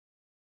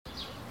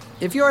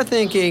If you're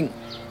thinking,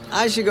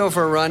 I should go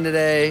for a run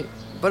today,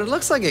 but it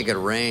looks like it could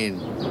rain,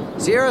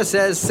 Sierra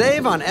says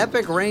save on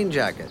epic rain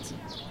jackets.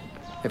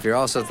 If you're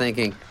also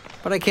thinking,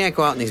 but I can't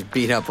go out in these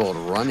beat-up old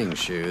running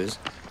shoes,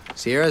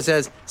 Sierra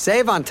says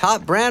save on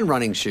top brand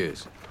running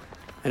shoes.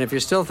 And if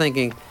you're still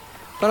thinking,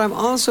 but I'm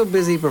also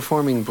busy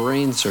performing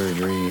brain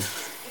surgery,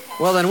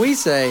 well, then we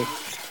say,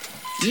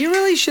 you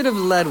really should have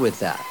led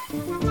with that.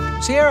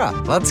 Sierra,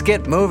 let's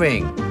get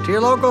moving to your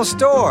local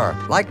store,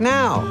 like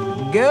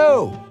now.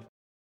 Go!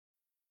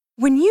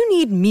 When you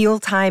need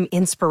mealtime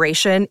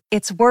inspiration,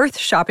 it's worth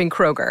shopping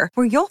Kroger,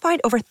 where you'll find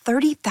over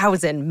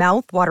 30,000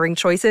 mouth-watering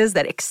choices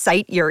that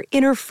excite your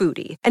inner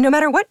foodie. And no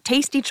matter what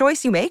tasty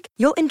choice you make,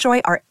 you'll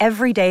enjoy our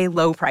everyday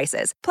low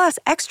prices, plus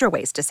extra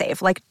ways to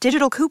save, like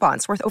digital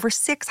coupons worth over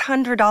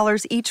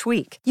 $600 each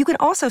week. You can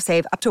also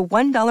save up to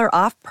 $1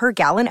 off per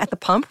gallon at the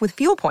pump with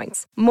fuel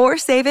points. More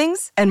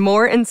savings and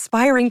more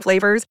inspiring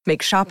flavors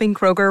make shopping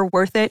Kroger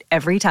worth it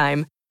every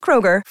time.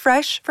 Kroger,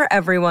 fresh for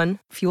everyone.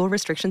 Fuel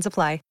restrictions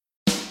apply.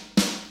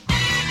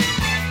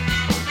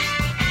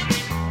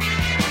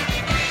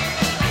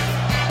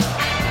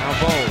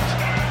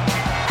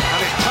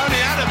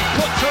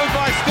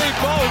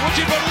 Would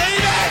you believe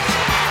it?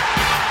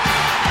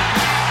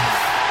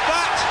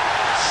 That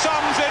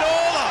sums it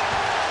all up.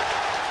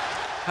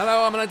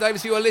 Hello, I'm Alan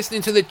Davis. You are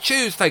listening to the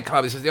Tuesday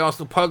Club. This is the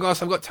Arsenal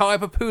podcast. I've got Ty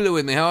Papula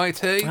with me. Hi,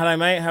 T. Hello,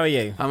 mate. How are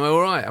you? I'm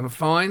all right. I'm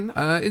fine.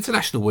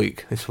 International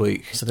week this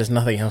week, so there's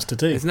nothing else to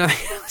do. There's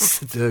nothing else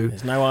to do.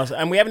 There's no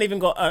Arsenal, and we haven't even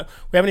got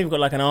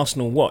like an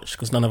Arsenal watch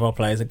because none of our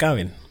players are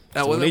going.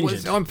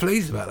 I'm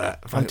pleased about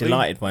that. I'm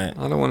delighted by it.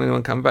 I don't want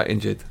anyone to come back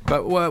injured.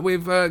 But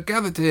we've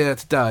gathered here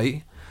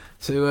today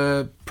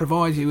to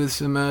provide you with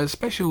some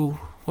special,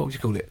 what would you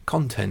call it,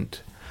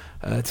 content.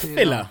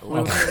 Filler.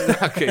 We're very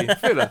lucky.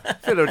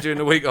 Filler during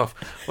the week off.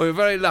 We're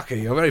very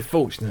lucky, or very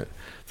fortunate,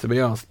 to be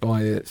asked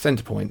by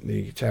Centrepoint,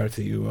 the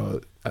charity who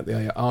are at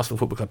the Arsenal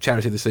Football Club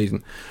charity of the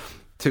season,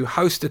 to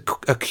host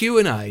a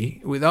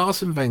Q&A with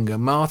Arsene Wenger,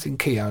 Martin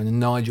Keown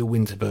and Nigel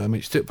Winterburn,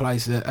 which took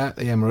place at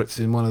the Emirates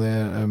in one of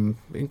their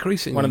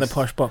one of the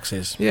posh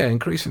boxes. Yeah,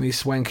 increasingly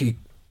swanky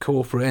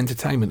corporate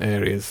entertainment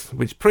areas,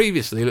 which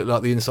previously looked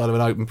like the inside of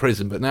an open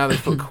prison, but now they've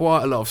put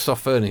quite a lot of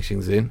soft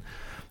furnishings in.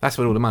 That's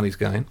where all the money's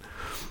going.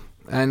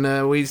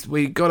 And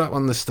we got up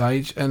on the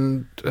stage,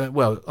 and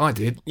I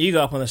did. You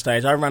got up on the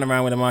stage. I ran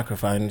around with a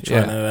microphone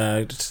trying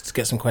to just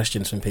get some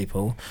questions from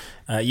people.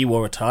 You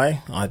wore a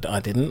tie. I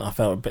didn't. I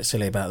felt a bit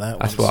silly about that.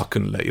 That's why I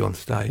couldn't let you on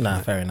stage. No,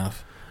 fair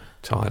enough.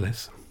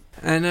 Tireless.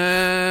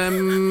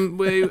 And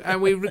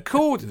we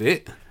recorded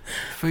it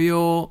for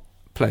your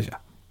pleasure.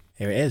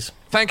 Here it is.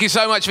 Thank you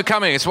so much for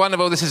coming. It's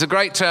wonderful. This is a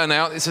great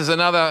turnout. This is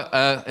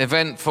another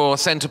event for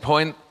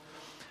Centrepoint,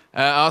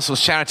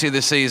 Arsenal's charity of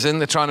the season.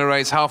 They're trying to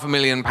raise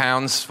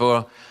 £500,000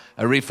 for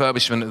a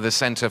refurbishment of the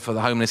centre for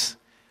the homeless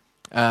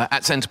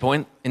at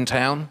Centrepoint in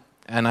town.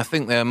 And I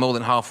think they're more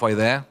than halfway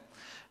there.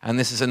 And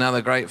this is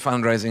another great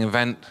fundraising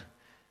event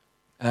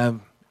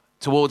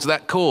towards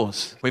that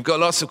cause. We've got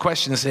lots of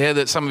questions here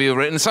that some of you have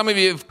written. Some of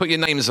you have put your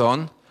names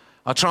on.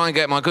 I'll try and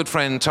get my good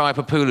friend Ty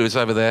Papula, who's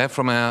over there,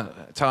 from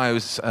Ty,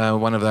 who's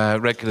one of our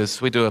regulars.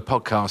 We do a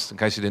podcast, in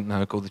case you didn't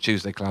know, called The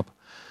Tuesday Club.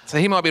 So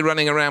he might be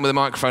running around with a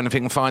microphone if he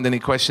can find any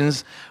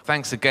questions.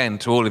 Thanks again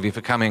to all of you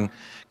for coming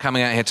out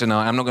here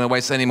tonight. I'm not going to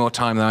waste any more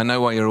time, though. I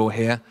know why you're all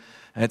here.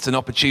 It's an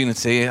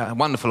opportunity, a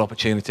wonderful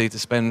opportunity, to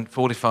spend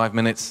 45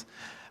 minutes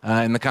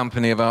in the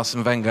company of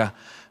Arsene Wenger,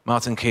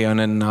 Martin Keown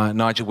and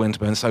Nigel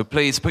Winterburn. So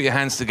please put your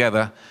hands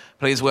together.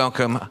 Please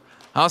welcome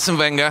Arsene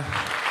Wenger,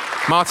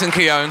 Martin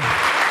Keown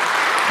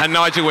and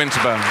Nigel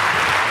Winterburn.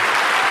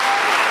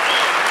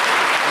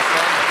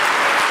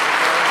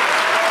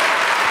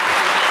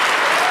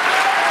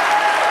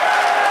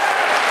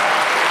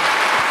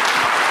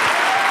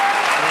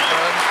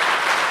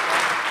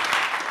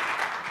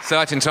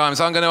 Exciting times.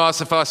 I'm going to ask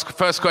the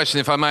first question,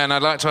 if I may, and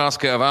I'd like to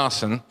ask it of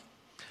Arsene.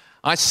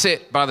 I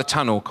sit by the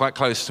tunnel, quite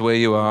close to where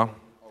you are,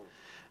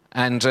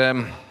 and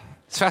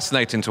it's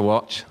fascinating to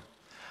watch.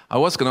 I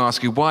was going to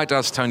ask you, why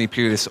does Tony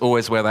Pulis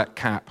always wear that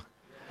cap?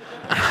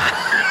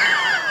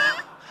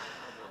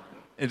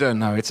 You don't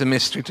know, it's a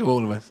mystery to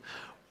all of us.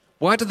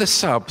 Why do the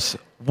subs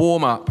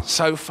warm up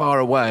so far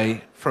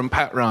away from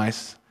Pat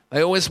Rice?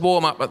 They always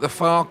warm up at the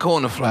far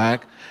corner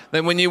flag.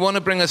 Then when you want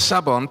to bring a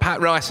sub on,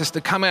 Pat Rice has to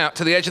come out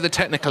to the edge of the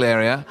technical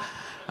area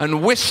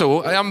and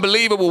whistle, an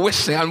unbelievable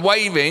whistling and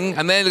waving,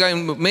 and they're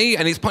going, me?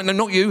 And he's pointing,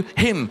 no, not you,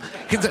 him.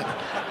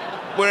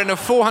 We're in a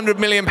 £400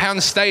 million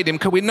stadium.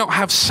 Could we not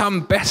have some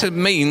better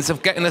means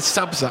of getting the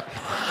subs up?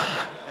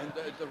 And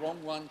the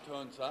wrong one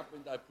turns up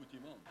and I put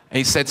him on.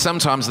 He said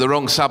sometimes the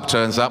wrong sub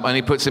turns up and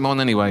he puts him on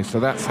anyway, so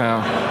that's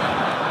how...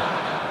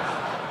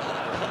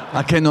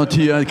 I cannot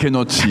hear, I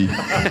cannot see.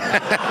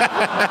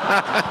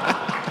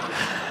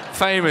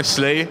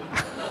 Famously.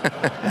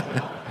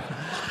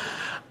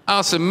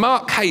 So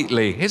Mark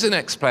Hateley, he's an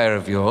ex-player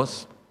of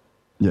yours.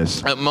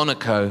 Yes. At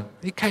Monaco.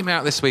 He came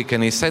out this week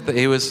and he said that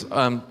he was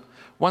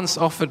once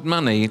offered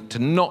money to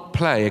not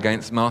play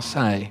against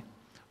Marseille.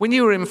 When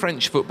you were in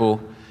French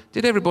football,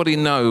 Did everybody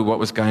know what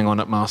was going on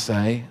at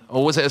Marseille,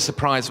 or was it a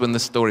surprise when the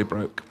story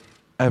broke?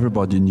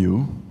 Everybody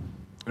knew.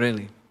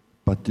 Really?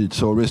 But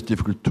it's always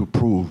difficult to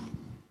prove,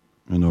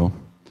 you know.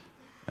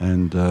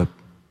 And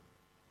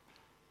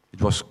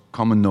it was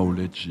common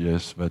knowledge,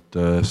 yes,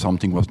 that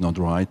something was not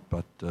right,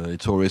 but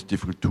it's always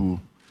difficult to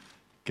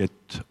get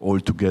all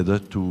together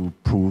to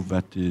prove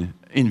that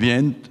in the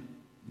end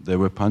they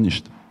were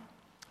punished.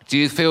 Do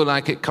you feel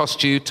like it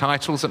cost you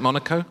titles at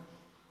Monaco?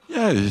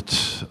 Yeah,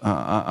 it's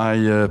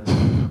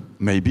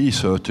maybe,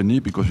 certainly,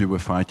 because we were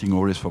fighting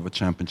always for the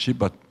championship,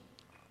 but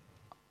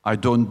I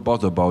don't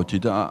bother about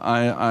it.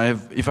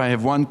 If I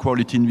have one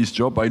quality in this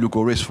job, I look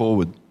always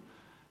forward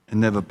and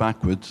never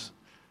backwards,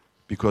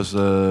 because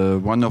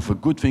one of the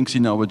good things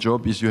in our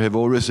job is you have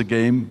always a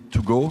game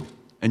to go,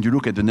 and you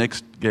look at the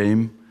next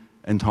game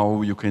and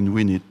how you can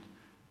win it.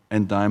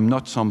 And I'm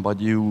not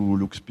somebody who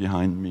looks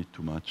behind me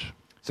too much.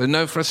 So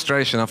no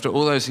frustration after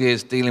all those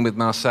years dealing with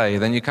Marseille.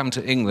 Then you come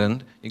to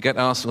England, you get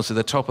Arsenal to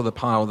the top of the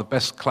pile, the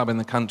best club in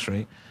the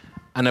country,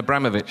 and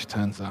Abramovich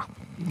turns up.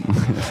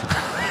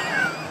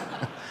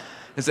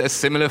 Is it a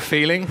similar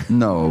feeling?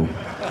 No.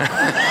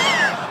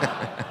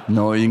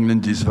 No,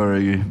 England is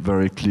very,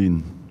 very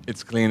clean.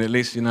 It's clean. At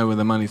least you know where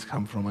the money's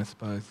come from, I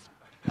suppose.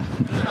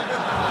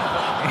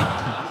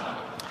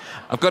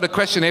 I've got a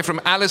question here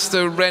from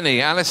Alistair Rennie.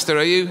 Alistair,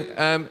 are you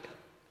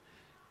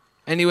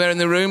anywhere in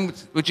the room?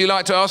 Would you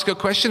like to ask a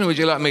question, or would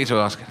you like me to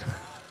ask it?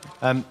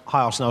 Hi,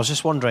 Arsenal. I was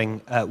just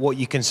wondering what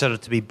you consider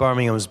to be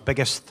Birmingham's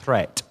biggest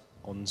threat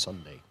on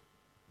Sunday.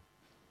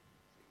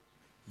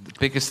 The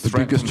biggest threat? The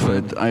biggest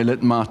threat. I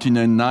let Martin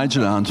and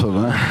Nigel answer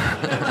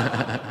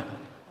that.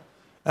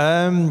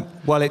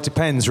 Well, it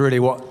depends really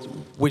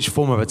which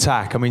form of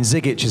attack. I mean,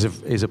 Zigic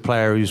is a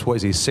player who's,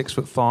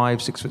 6'5",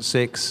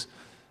 6'6",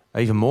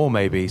 even more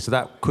maybe. So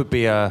that could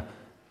be a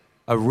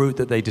route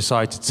that they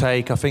decide to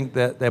take. I think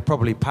that they'll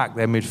probably pack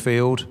their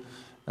midfield.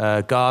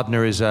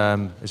 Gardner is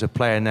a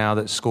player now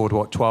that's scored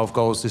 12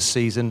 goals this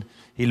season.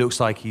 He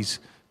looks like he's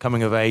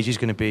coming of age. He's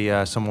going to be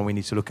someone we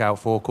need to look out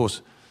for. Of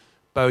course,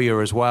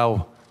 Bowyer as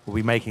well will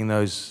be making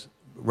those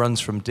runs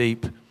from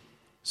deep.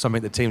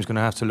 Something the team's going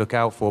to have to look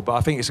out for. But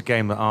I think it's a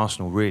game that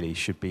Arsenal really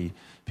should be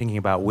thinking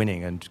about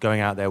winning and going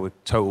out there with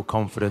total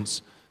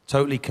confidence,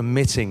 totally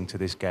committing to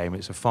this game.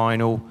 It's a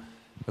final.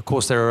 Of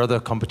course, there are other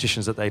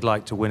competitions that they'd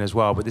like to win as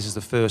well, but this is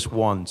the first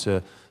one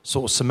to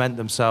sort of cement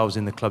themselves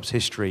in the club's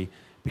history,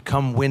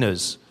 become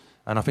winners.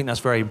 And I think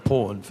that's very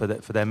important for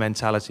their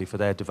mentality, for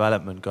their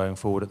development going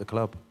forward at the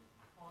club.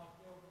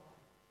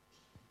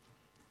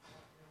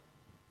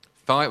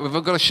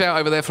 We've got a shout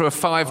over there for a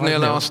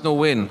 5-0 Arsenal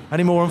win.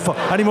 Any more on 5?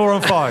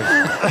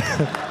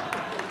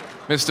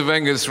 Mr.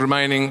 Wenger's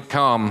remaining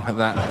calm at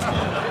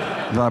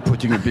that. They are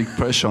putting a big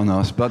pressure on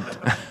us. But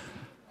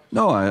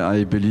no,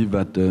 I believe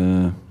that,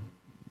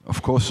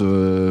 of course,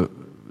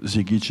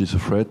 Zigic is a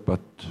threat, but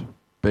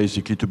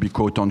basically to be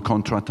caught on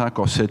counter-attack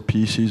or set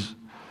pieces,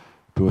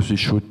 because he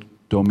should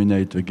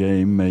dominate the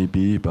game,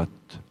 maybe, but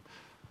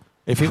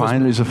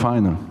final is a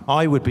final.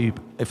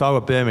 If I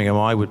were Birmingham,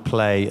 I would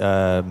play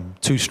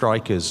two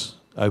strikers.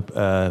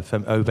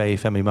 Obey,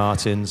 Femi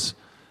Martins,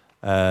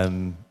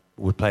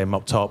 would play him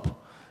up top.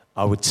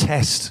 I would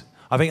test.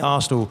 I think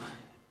Arsenal,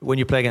 when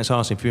you play against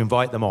Arsenal, if you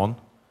invite them on,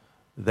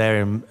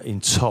 they're in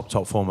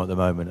top form at the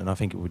moment, and I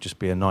think it would just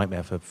be a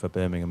nightmare for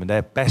Birmingham. And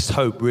their best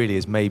hope really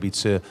is maybe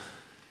to,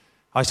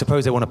 I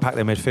suppose they want to pack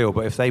their midfield,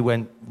 but if they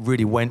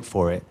really went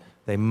for it,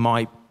 they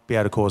might be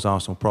able to cause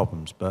Arsenal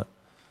problems. But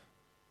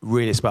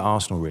really, it's about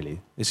Arsenal,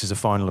 really. This is a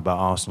final about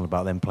Arsenal,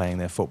 about them playing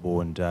their football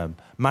and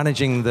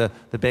managing the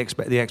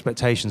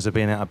expectations of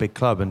being at a big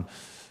club and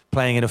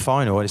playing in a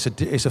final. It's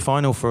a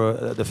final for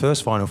the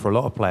first final for a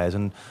lot of players.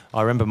 And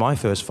I remember my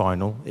first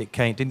final. It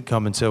didn't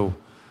come until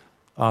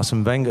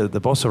Arsene Wenger, the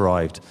boss,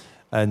 arrived.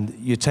 And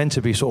you tend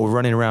to be sort of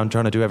running around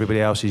trying to do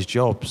everybody else's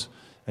jobs.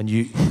 And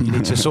you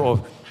need to sort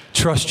of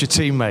trust your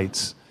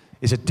teammates.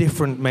 It's a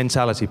different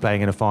mentality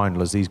playing in a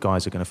final, as these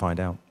guys are going to find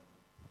out.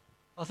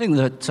 I think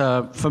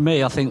that, for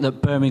me, I think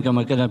that Birmingham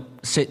are going to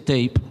sit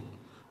deep.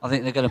 I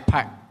think they're going to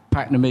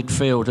pack the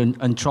midfield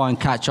and try and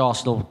catch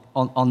Arsenal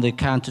on the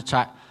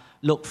counter-attack,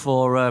 look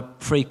for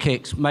free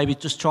kicks, maybe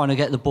just trying to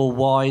get the ball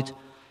wide.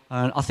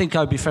 And I think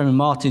Femi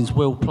Martins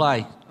will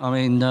play. I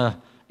mean,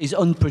 he's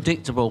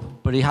unpredictable,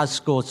 but he has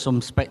scored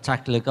some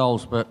spectacular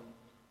goals. But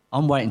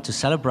I'm waiting to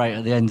celebrate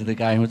at the end of the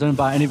game. I don't know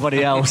about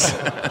anybody else.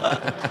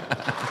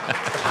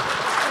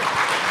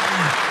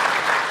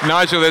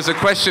 Nigel, there's a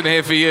question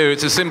here for you.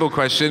 It's a simple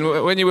question.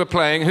 When you were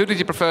playing, who did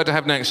you prefer to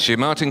have next to you,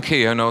 Martin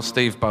Keown or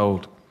Steve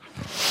Bold?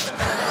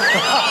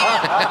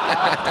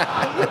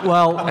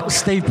 Well,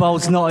 Steve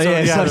Bold's not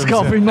here, so it's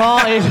got to be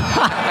Martin.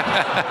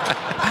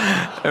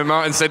 And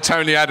Martin said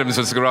Tony Adams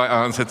was the right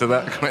answer to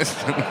that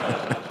question.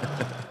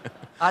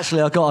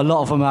 Actually, I got a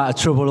lot of them out of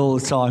trouble all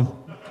the time.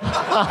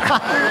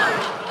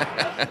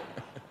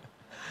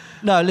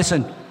 No,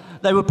 listen,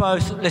 they were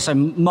both...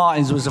 Listen,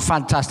 Martins was a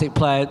fantastic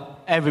player.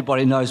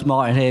 Everybody knows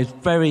Martin here.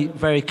 Very,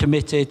 very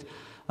committed.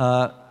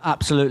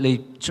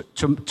 Absolutely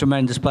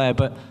tremendous player.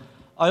 But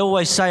I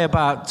always say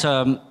about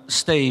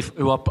Steve,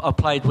 who I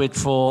played with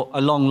for a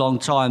long, long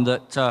time,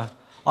 that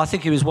I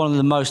think he was one of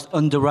the most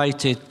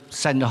underrated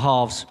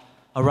centre-halves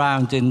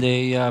around in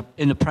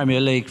the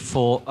Premier League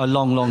for a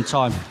long, long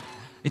time.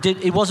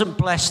 He wasn't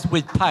blessed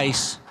with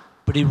pace,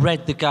 but he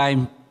read the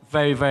game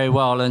very, very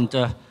well.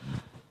 And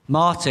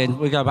Martin,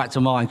 we go back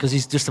to Martin because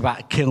he's just about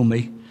to kill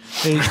me.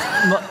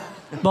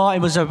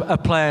 Martin was a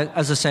player,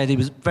 as I said, he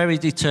was very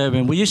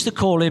determined. We used to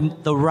call him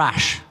the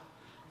Rash,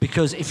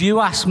 because if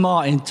you ask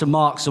Martin to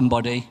mark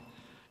somebody,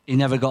 he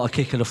never got a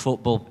kick at a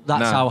football.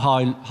 That's how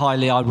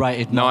highly I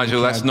rated Martin.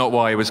 Nigel, that's not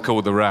why he was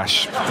called the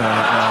Rash.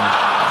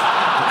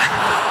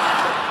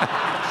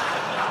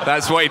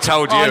 That's what he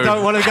told you. I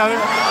don't want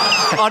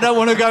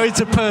to go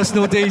into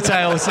personal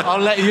details. I'll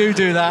let you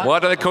do that. Why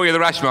do they call you the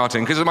Rash,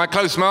 Martin? Because of my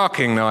close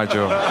marking,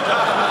 Nigel.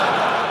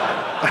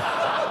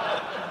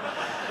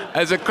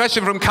 There's a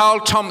question from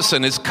Carl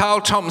Thompson. Is Carl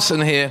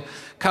Thompson here?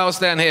 Carl's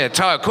down here.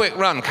 Tyler, quick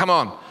run, come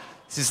on.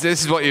 This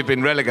is what you've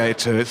been relegated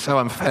to. It's so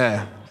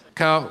unfair.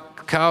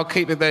 Carl,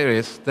 keep it. There he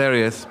is. There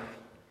he is.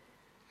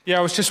 Yeah,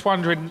 I was just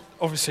wondering,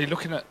 obviously,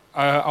 looking at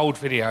old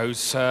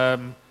videos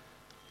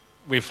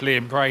with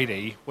Liam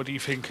Brady, what do you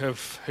think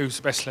of who's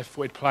the best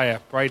left-footed player,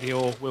 Brady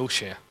or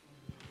Wilshere?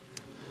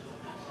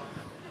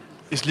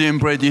 Is Liam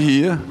Brady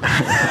here?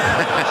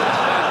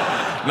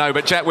 No,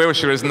 but Jack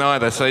Wilshere is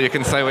neither, so you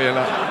can say what you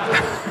like.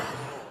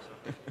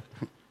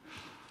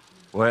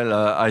 Well,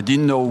 I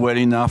didn't know well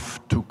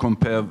enough to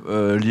compare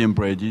Liam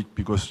Brady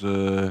because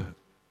I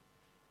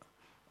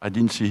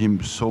didn't see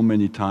him so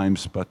many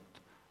times, but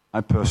I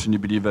personally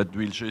believe that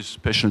Wilshere is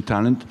special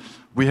talent.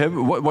 We have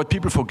what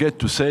people forget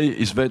to say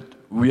is that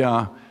we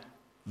are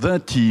the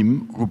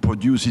team who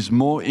produces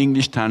more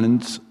English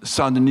talents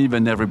suddenly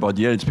than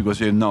everybody else,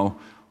 because we have now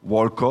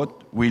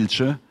Walcott,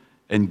 Wilshere,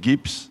 and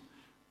Gibbs,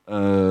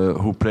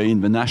 who play in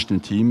the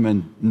national team,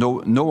 and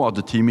no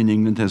other team in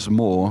England has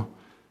more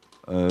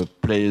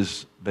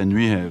players than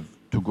we have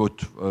to go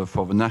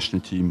for the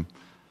national team.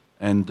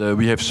 And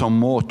we have some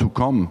more to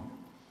come.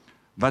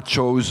 That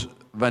shows,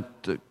 that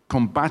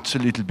combats a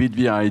little bit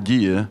the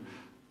idea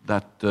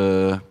that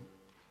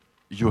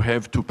you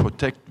have to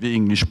protect the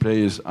English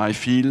players. I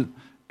feel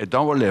at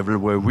our level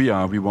where we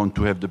are, we want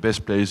to have the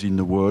best players in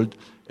the world,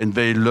 and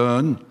they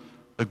learn.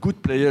 A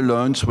good player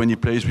learns when he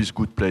plays with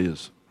good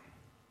players.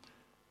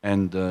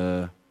 And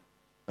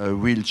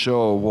Wilshere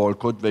or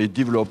Walcott, they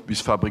develop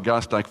with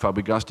Fabregas, like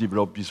Fabregas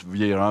developed with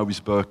Vieira,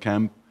 with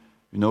Bergkamp.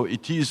 You know,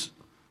 it is,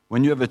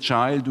 when you have a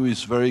child who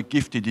is very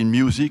gifted in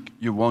music,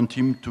 you want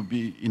him to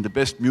be in the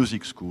best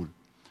music school.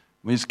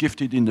 When he's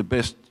gifted in the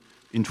best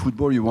in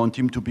football, you want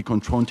him to be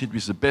confronted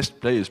with the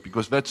best players,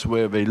 because that's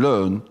where they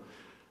learn.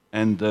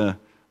 And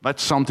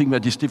that's something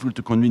that is difficult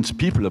to convince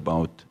people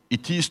about.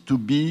 It is to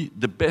be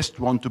the best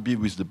one, to be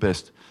with the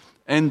best.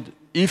 And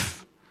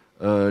if,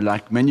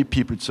 like many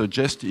people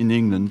suggest in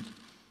England,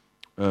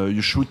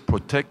 you should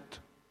protect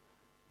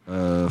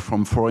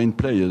from foreign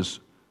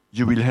players,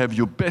 you will have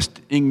your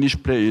best English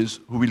players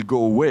who will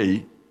go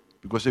away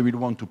because they will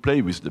want to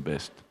play with the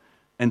best.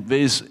 And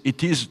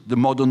it is the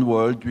modern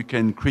world. We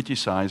can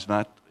criticize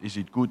that. Is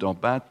it good or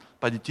bad?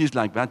 But it is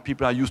like that.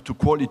 People are used to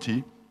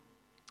quality,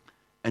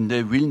 and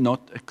they will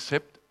not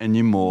accept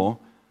anymore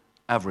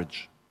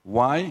average.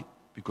 Why?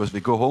 Because they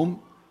go home,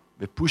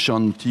 they push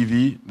on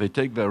TV, they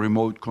take their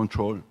remote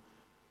control.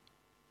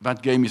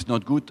 That game is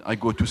not good, I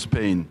go to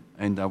Spain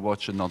and I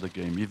watch another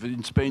game. If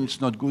in Spain it's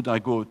not good, I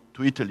go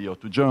to Italy or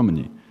to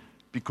Germany.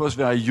 Because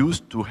they are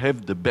used to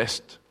have the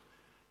best.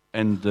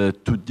 And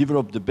to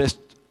develop the best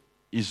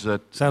is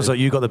that... Sounds like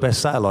you got the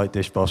best satellite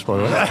dish, boss, by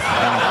the way.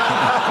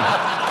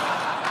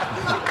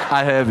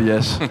 I have,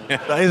 yes.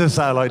 That is a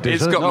satellite dish.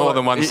 It's got more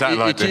than one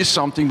satellite dish. It is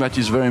something that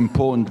is very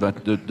important,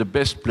 that the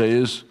best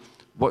players,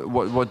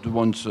 what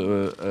wants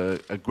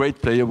a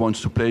great player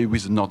wants to play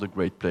with another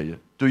great player.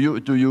 Do you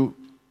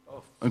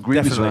agree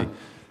Definitely. with that?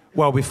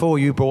 Well, before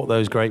you brought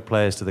those great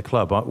players to the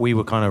club, we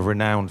were kind of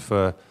renowned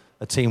for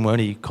a team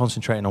only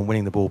concentrating on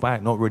winning the ball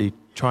back, not really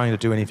trying to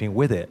do anything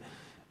with it.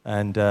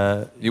 And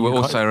you were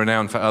also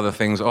renowned for other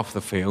things off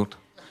the field.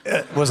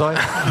 Was I?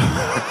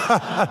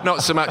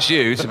 Not so much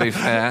you, to be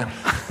fair.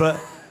 But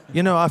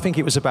you know, I think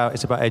it's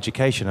about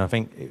education. I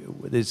think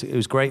it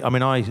was great. I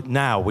mean,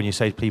 now when you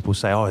say people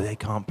say, "Oh, they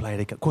can't play,"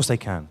 of course they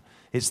can.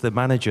 It's the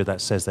manager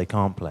that says they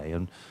can't play,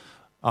 and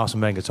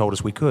Arsene Wenger told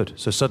us we could.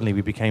 So suddenly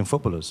we became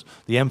footballers.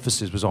 The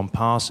emphasis was on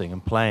passing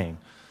and playing,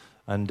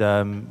 and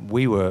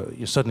we were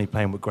suddenly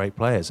playing with great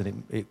players.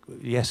 And it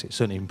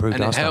certainly improved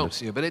our standards. And it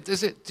helps you. But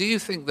do you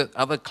think that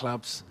other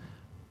clubs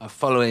are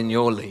following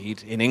your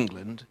lead in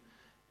England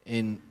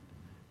in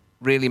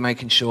really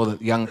making sure that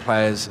young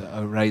players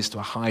are raised to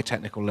a high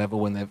technical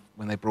level when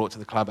they're brought to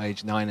the club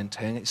age 9 and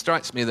 10? It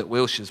strikes me that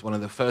Wilshere's one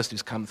of the first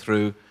who's come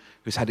through,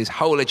 who's had his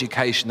whole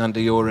education under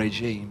your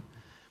regime.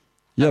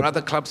 Are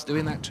other clubs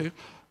doing that too?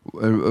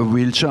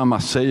 Wilshere, I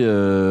must say,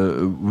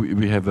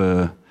 we have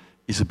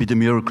it's a bit of a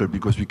miracle,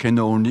 because we can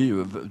only,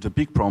 the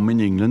big problem in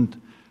England,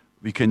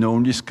 we can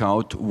only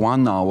scout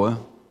 1 hour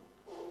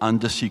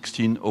under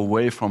 16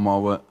 away from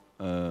our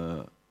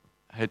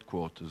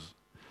headquarters.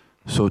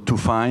 So to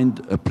find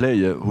a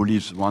player who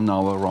lives 1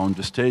 hour around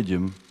the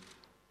stadium,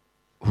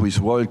 who is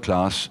world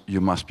class,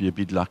 you must be a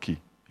bit lucky,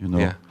 you know.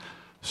 Yeah.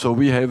 So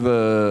we have,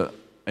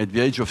 at the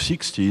age of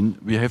 16,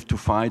 we have to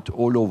fight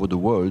all over the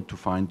world to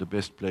find the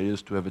best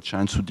players, to have a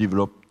chance to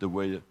develop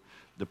the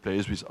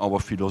players with our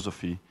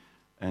philosophy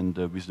and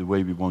with the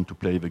way we want to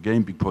play the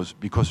game.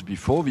 Because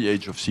before the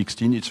age of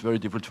 16, it's very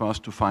difficult for us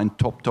to find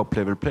top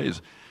level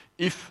players.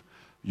 If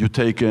you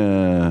take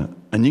an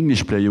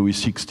English player who is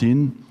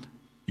 16,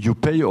 you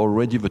pay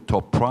already the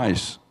top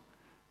price,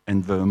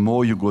 and the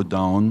more you go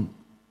down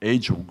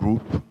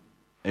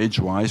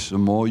age-wise, the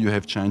more you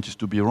have chances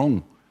to be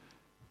wrong.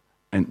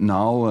 And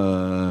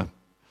now,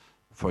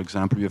 for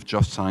example, we have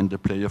just signed a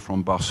player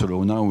from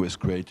Barcelona who has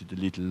created a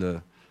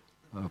little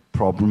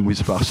problem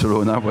with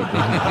Barcelona.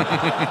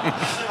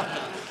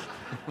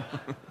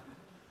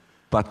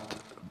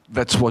 But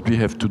that's what we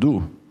have to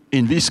do.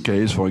 In this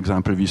case, for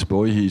example, this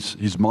boy,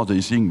 his mother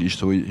is English,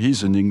 so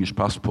he's an English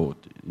passport,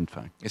 in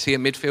fact. Is he a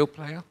midfield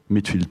player?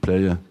 Midfield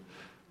player.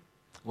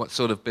 What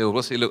sort of build?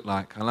 What's he look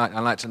like? I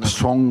like to know.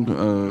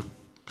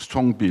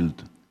 Strong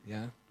build.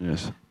 Yeah?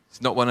 Yes.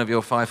 It's not one of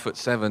your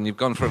 5'7". You've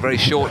gone for a very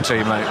short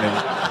team lately.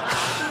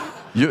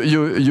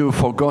 You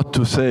forgot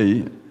to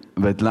say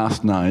that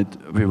last night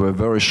we were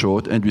very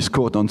short and we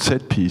scored on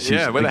set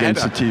pieces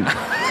against the team.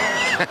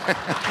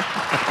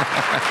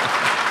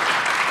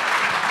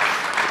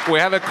 We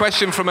have a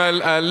question from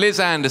Liz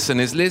Anderson.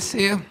 Is Liz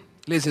here?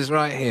 Liz is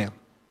right here.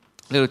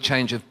 A little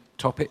change of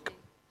topic.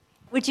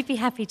 Would you be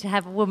happy to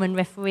have a woman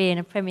referee in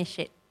a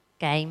Premiership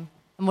game?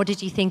 And what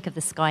did you think of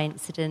the Sky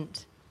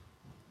incident?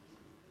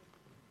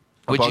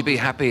 Would you be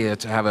happier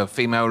to have a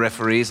female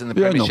referees in the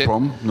Premiership?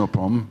 No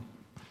problem.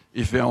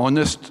 If they're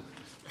honest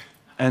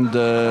and...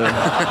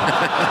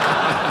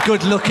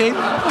 Good looking.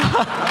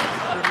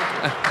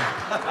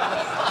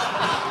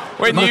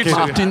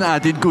 Martin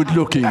added good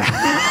looking.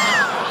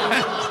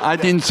 I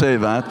didn't say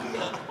that.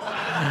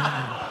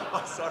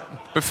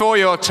 Before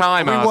your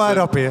time, Arthur, wide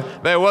up here.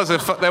 There was a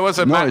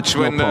match it's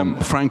when. No problem.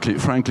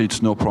 Frankly, it's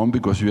no problem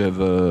because you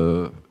have.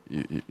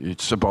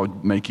 It's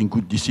about making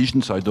good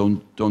decisions. I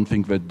don't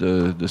think that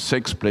the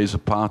sex plays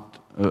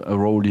a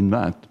role in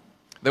that.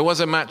 There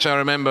was a match I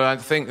remember. I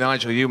think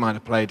Nigel, you might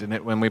have played in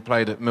it when we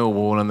played at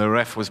Millwall, and the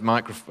ref was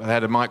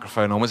had a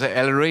microphone on. Was it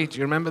Ellery? Do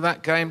you remember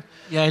that game?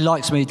 Yeah, he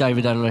likes me,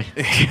 David Ellery.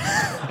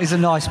 He's a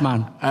nice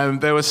man.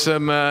 There was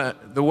some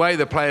the way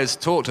the players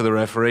talk to the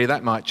referee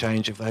that might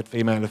change if they had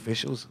female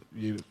officials.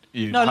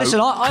 Listen,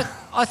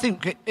 I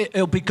think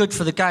it'll be good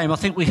for the game. I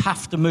think we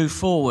have to move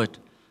forward,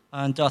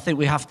 and I think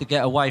we have to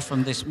get away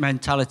from this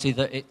mentality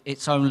that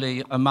it's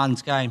only a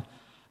man's game.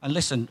 And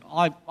listen,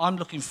 I'm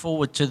looking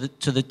forward to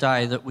the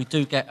day that we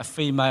do get a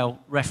female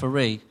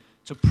referee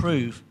to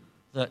prove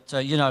that,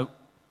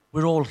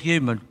 we're all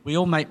human. We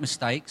all make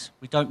mistakes.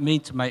 We don't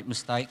mean to make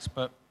mistakes,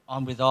 but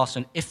I'm with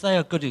Arsene. If they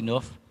are good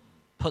enough,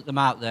 put them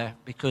out there,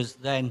 because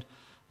then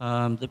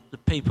the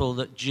people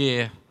that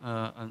jeer,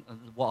 and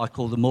what I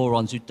call the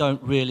morons, who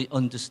don't really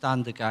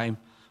understand the game,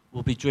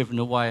 will be driven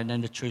away, and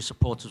then the true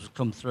supporters will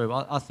come through.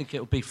 I think it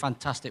will be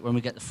fantastic when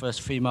we get the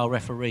first female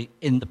referee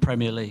in the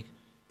Premier League.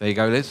 There you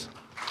go, Liz.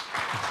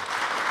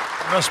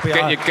 Must be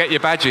get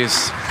your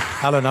badges,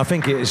 Alan. I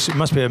think it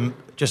must be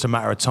just a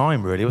matter of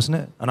time, really, wasn't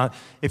it? And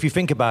if you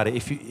think about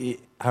it,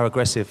 how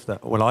aggressive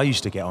I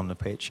used to get on the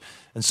pitch,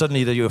 and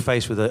suddenly that you were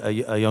faced with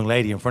a young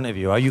lady in front of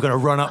you, are you going to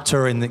run up to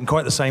her in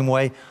quite the same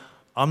way?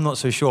 I'm not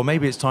so sure.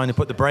 Maybe it's time to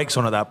put the brakes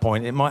on at that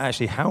point. It might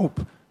actually help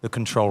the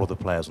control of the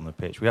players on the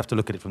pitch. We have to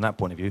look at it from that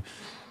point of view.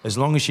 As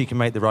long as she can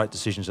make the right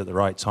decisions at the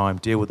right time,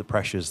 deal with the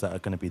pressures that are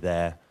going to be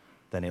there,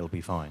 then it'll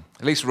be fine.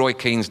 At least Roy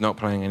Keane's not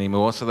playing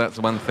anymore, so that's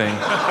one thing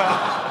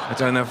I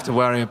don't have to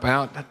worry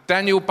about.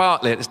 Daniel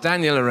Bartlett, is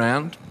Daniel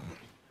around?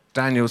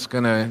 Daniel's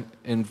going to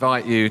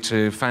invite you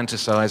to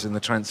fantasise in the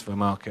transfer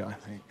market, I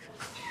think.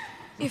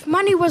 If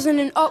money wasn't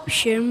an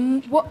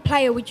option, what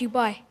player would you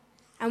buy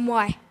and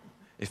why?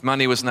 If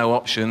money was no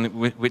option,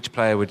 which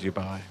player would you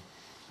buy?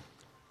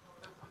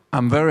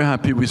 I'm very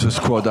happy with the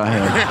squad I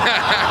have.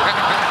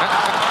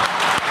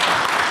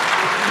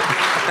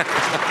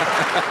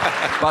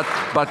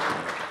 But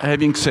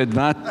having said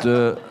that,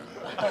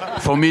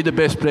 for me the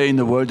best player in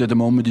the world at the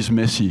moment is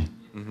Messi.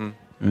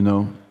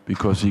 Mm-hmm.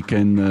 Because he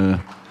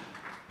can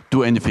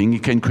do anything. He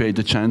can create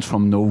a chance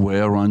from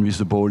nowhere, run with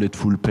the ball at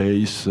full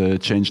pace,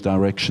 change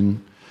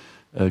direction,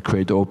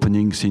 create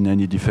openings in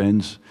any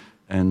defense.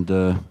 And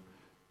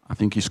I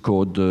think he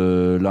scored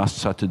last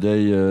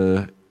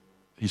Saturday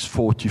his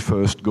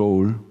 41st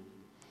goal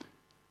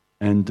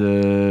and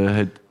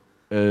had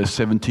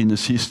 17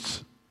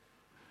 assists.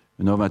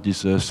 That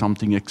is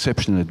something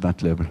exceptional at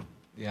that level.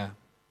 Yeah.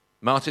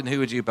 Martin, who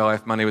would you buy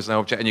if money was no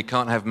object? And you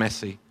can't have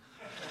Messi.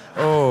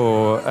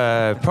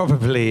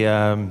 Probably...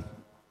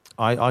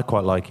 I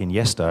quite like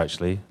Iniesta,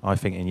 actually. I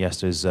think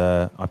Iniesta's...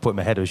 I put him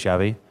ahead of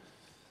Xavi.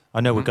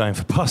 I know we're going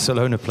for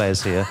Barcelona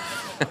players here.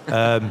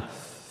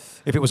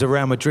 If it was a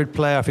Real Madrid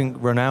player, I think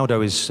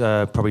Ronaldo is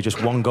probably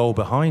just one goal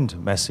behind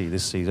Messi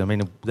this season. I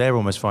mean, they're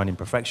almost finding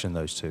perfection,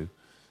 those two.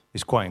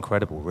 It's quite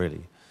incredible,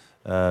 really.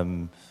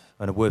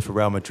 And a word for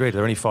Real Madrid,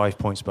 they're only 5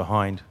 points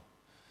behind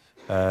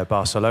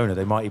Barcelona.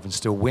 They might even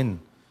still win.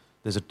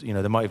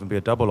 There might even be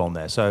a double on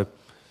there. So,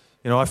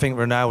 I think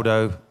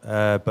Ronaldo,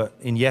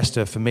 but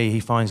Iniesta, for me, he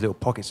finds little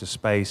pockets of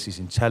space. He's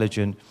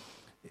intelligent.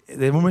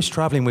 They're almost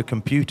traveling with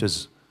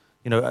computers.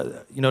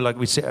 Like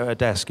we sit at a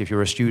desk if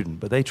you're a student,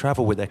 but they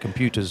travel with their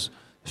computers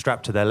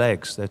strapped to their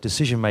legs. Their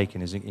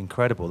decision-making is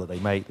incredible that they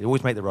make. They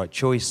always make the right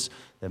choice,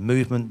 their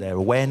movement, their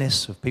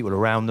awareness of people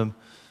around them.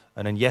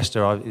 And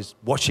Iniesta, is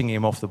watching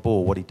him off the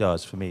ball, what he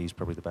does, for me, he's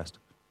probably the best.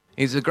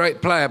 He's a great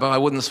player, but I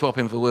wouldn't swap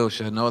him for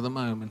Wilshere, not at the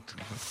moment.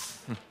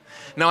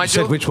 No, you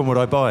said, which one would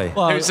I buy?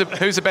 Well,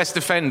 who's the best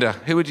defender?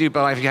 Who would you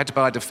buy if you had to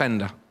buy a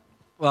defender?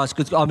 Well, it's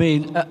good. I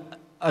mean,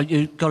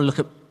 you've got to look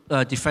at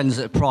defenders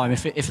at the prime.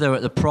 If they're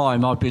at the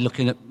prime, I'd be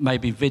looking at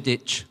maybe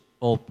Vidic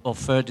or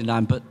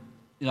Ferdinand. But,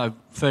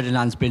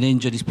 Ferdinand's been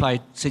injured. He's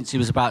played since he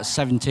was about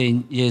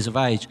 17 years of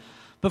age.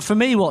 But for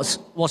me,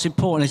 what's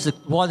important is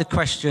why the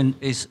question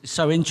is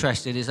so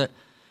interesting is that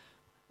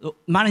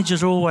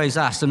managers are always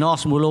asked, and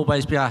Arsenal will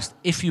always be asked,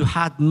 if you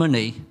had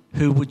money,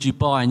 who would you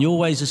buy? And you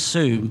always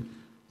assume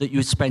that you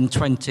would spend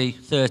 20,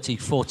 30,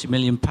 40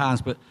 million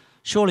pounds. But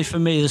surely for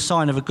me, the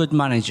sign of a good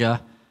manager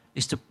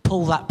is to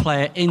pull that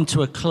player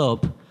into a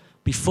club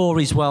before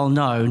he's well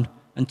known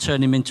and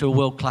turn him into a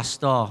world-class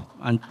star.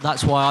 And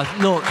that's why I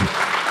look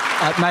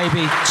at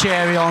maybe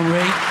Thierry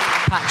Henry,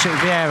 Patrick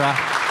Vieira.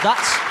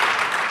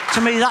 To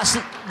me,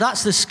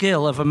 that's the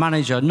skill of a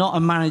manager, not a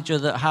manager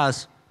that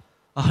has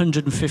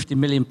 150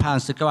 million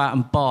pounds to go out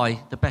and buy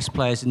the best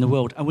players in the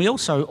world. And we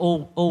also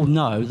all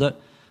know that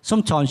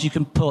sometimes you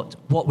can put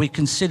what we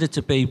consider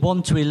to be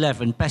 1 to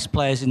 11 best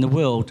players in the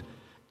world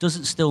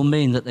doesn't still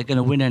mean that they're going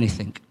to win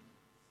anything.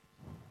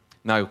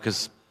 No,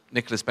 because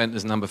Nicholas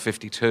Bendtner's number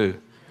 52.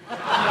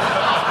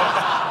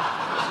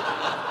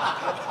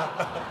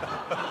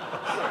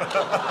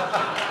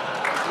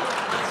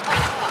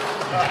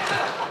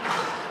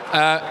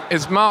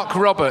 Is Mark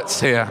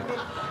Roberts here?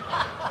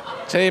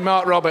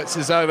 Mark Roberts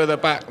is over the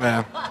back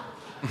there.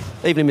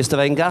 Evening, Mr.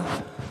 Wenger.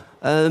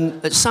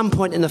 At some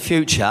point in the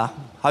future,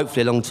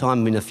 hopefully a long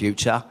time in the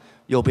future,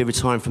 you'll be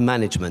retiring from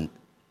management.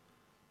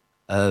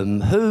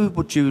 Who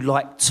do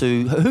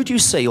you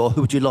see or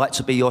who would you like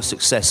to be your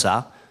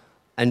successor?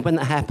 And when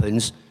that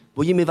happens,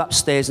 will you move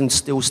upstairs and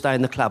still stay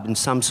in the club in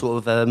some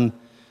sort of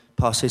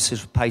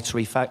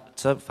participatory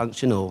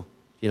function, or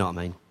you know what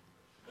I mean?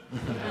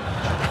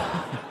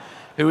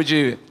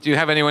 Do you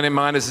have anyone in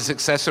mind as a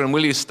successor, and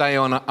will you stay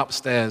on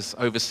upstairs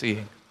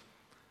overseeing?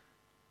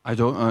 I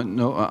don't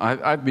know.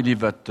 I believe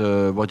that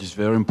what is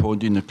very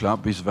important in the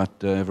club is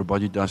that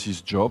everybody does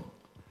his job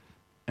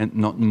and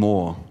not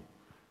more.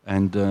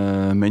 And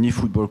many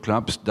football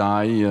clubs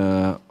die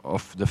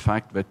of the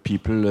fact that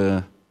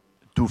people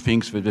do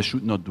things that they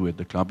should not do at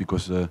the club,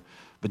 because the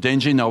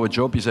danger in our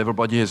job is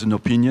everybody has an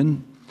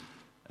opinion.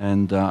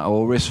 And I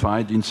always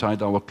fight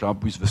inside our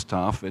club with the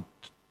staff that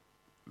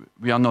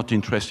we are not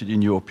interested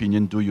in your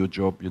opinion, do your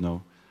job,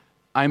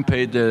 I'm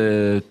paid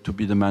to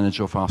be the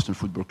manager of Arsenal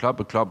Football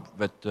Club, a club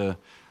that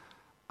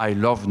I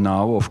love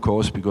now, of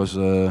course, because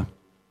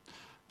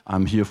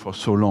I'm here for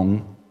so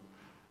long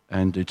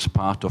and it's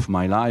part of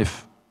my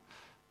life.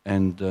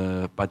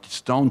 But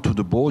it's down to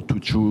the board to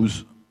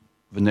choose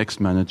the next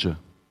manager,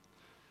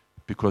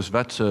 because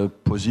that's a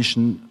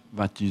position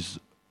that is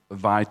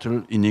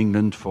vital in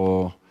England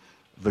for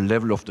the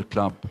level of the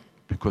club,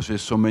 because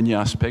there's so many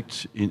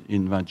aspects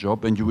in that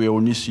job, and you will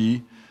only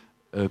see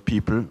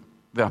people.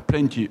 There are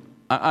plenty.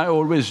 I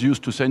always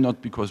used to say, not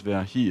because they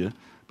are here,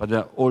 but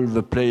all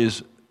the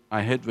players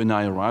I had when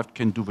I arrived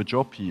can do the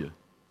job here.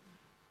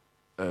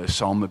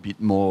 Some a bit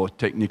more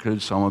technical,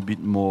 some a bit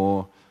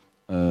more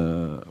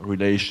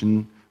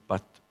relation,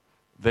 but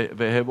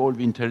they have all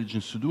the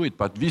intelligence to do it.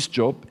 But this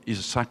job is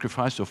a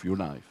sacrifice of your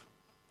life.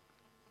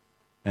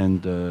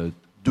 And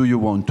do you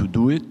want to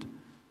do it?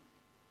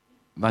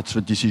 That's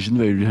the decision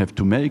that you have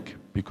to make,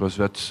 because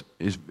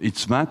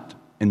it's that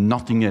and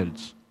nothing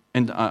else.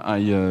 And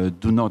I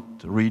do not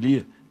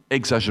really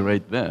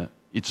exaggerate there.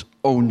 It's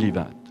only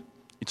that.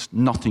 It's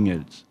nothing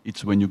else.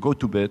 It's when you go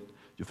to bed,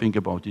 you think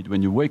about it.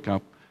 When you wake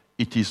up,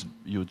 it is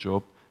your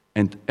job,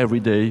 and every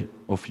day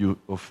of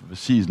the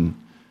season.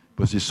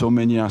 Because there's so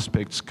many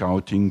aspects: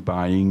 scouting,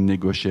 buying,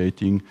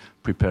 negotiating,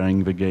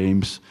 preparing the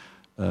games,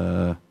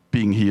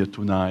 being here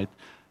tonight.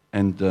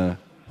 And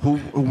who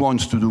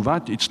wants to do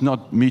that? It's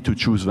not me to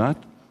choose that.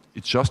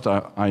 It's just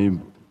I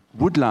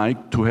would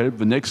like to help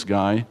the next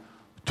guy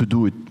to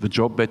do the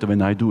job better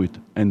than I do it.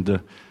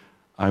 And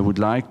I would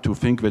like to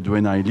think that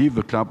when I leave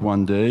the club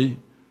one day,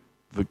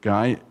 the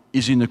guy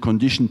is in a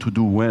condition to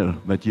do well,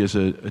 that he has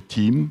a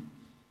team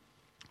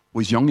who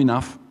is young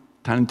enough,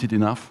 talented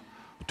enough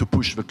to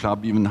push the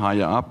club even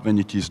higher up than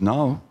it is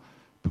now,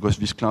 because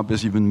this club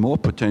has even more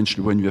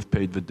potential when we have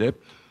paid the debt.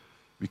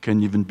 We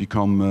can even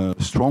become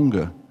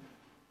stronger.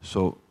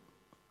 So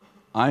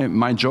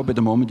my job at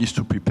the moment is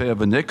to prepare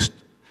the next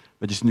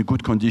that is in a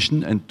good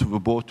condition, and to the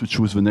board to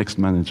choose the next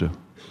manager.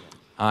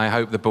 I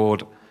hope the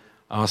board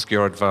ask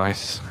your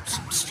advice.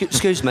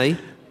 Excuse me?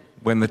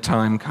 When the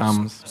time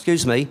comes.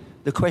 Excuse me.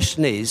 The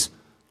question is,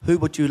 who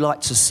would you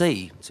like to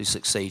see to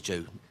succeed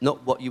you?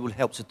 Not what you will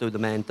help to do the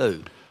man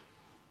do.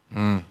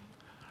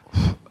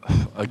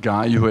 A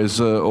guy who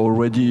has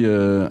already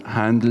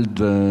handled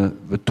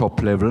the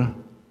top level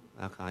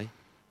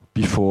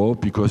before,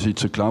 because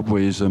it's a club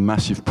where there's a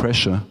massive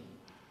pressure,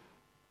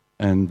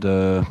 and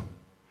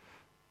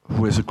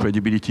who has a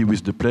credibility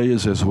with the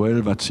players as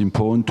well. That's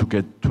important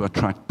to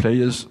attract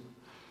players.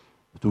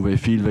 Do they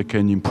feel they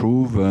can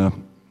improve?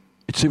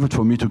 It's difficult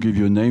for me to give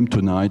you a name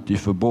tonight.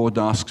 If a board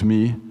asks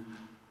me,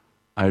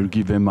 I'll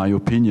give them my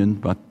opinion,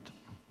 but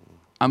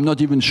I'm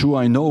not even sure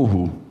I know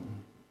who.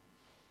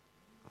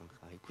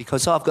 Okay.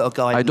 Because I've got a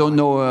guy... I don't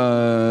know...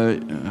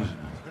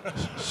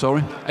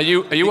 sorry? Are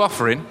you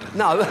offering?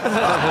 No.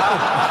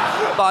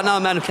 But I know a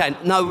man who can.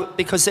 No,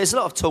 because there's a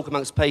lot of talk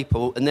amongst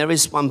people, and there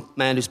is one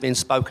man who's been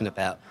spoken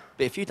about.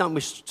 But if you don't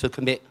wish to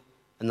commit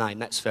a name,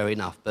 that's fair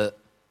enough. But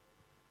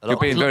I'd like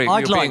to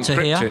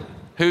hear.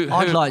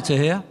 I'd like to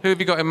hear. Who have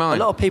you got in mind?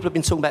 A lot of people have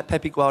been talking about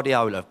Pepe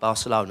Guardiola of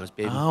Barcelona as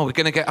being... Oh, we're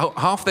going to get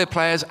half their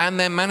players and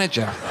their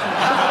manager.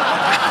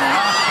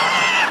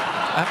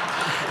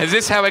 Is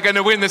this how we're going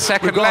to win the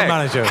second leg? We've got a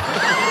manager.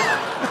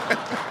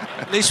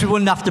 At least we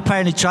wouldn't have to pay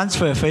any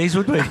transfer fees,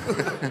 would we?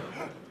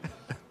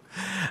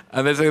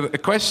 And there's a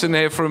question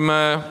here from...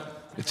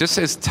 it just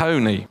says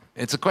Tony.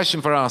 It's a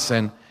question for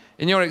Arsene.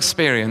 In your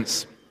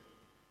experience,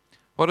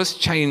 what has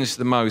changed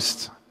the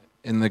most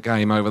in the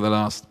game over the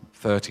last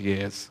 30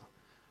 years?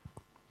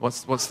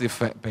 What's the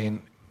effect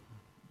been?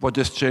 What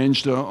has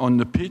changed on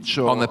the pitch?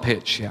 Or on the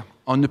pitch, yeah.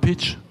 On the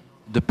pitch,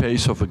 the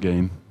pace of a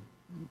game,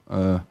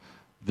 the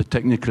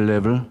technical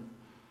level,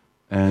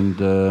 and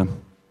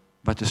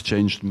that has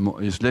changed.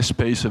 There's less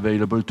space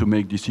available to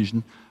make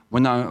decisions.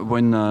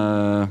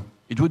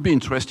 It would be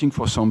interesting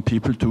for some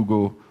people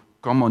to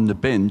come on the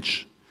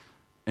bench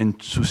and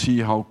to see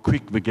how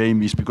quick the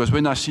game is, because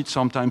when I sit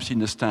sometimes in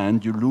the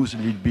stand, you lose a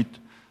little bit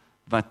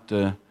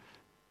that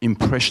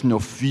impression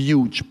of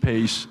huge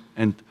pace.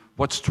 And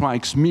what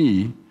strikes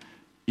me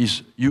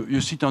is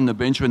you sit on the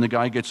bench when the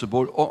guy gets the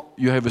ball, oh,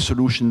 you have a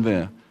solution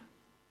there.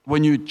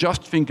 When you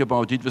just think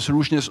about it, the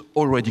solution is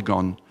already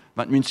gone.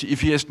 That means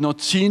if he has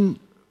not seen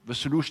the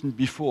solution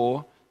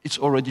before, it's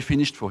already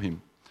finished for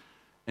him.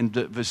 And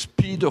the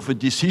speed of a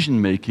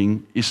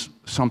decision-making is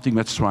something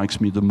that strikes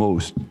me the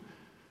most.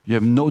 You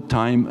have no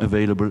time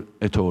available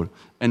at all.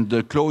 And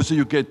the closer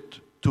you get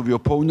to the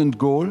opponent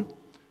goal,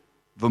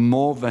 the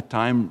more that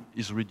time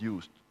is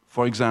reduced.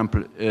 For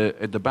example,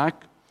 at the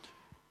back,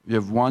 you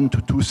have 1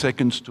 to 2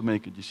 seconds to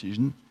make a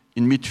decision.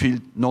 In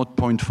midfield,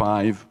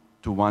 0.5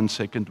 to 1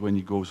 second when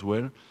it goes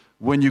well.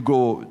 When you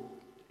go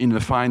in the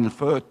final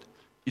third,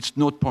 it's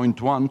 0.1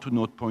 to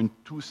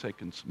 0.2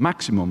 seconds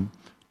maximum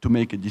to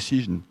make a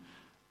decision.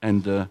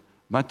 And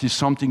that is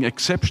something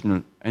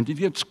exceptional. And it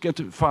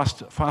gets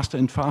faster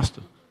and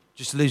faster.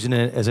 Just using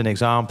it as an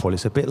example,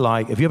 it's a bit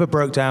like if you ever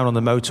broke down on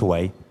the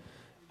motorway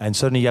and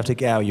suddenly you have to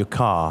get out of your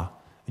car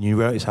and you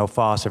notice how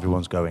fast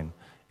everyone's going.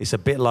 It's a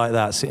bit like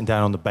that sitting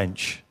down on the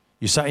bench.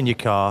 You sat in your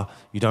car,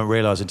 you don't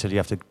realise until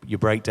you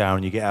break down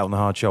and you get out on the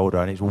hard shoulder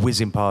and it's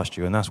whizzing past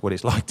you, and that's what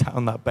it's like down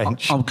on that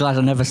bench. I'm glad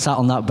I never sat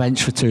on that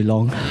bench for too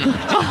long.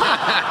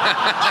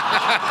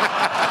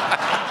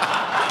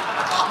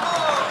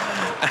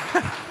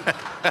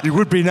 You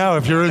would be now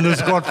if you're in the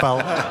squad, pal.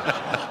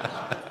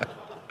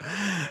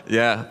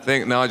 Yeah, I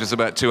think Nigel's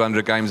about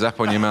 200 games up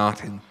on you,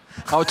 Martin.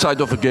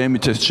 Outside of a game,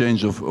 it has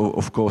changed,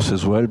 of course,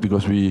 as well,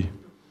 because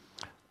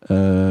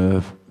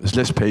there's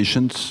less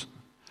patience.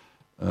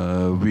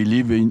 We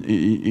live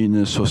in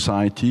a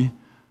society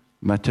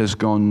that has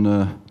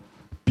gone...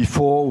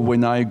 before,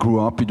 when I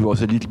grew up, it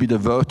was a little bit a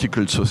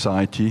vertical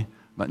society.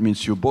 That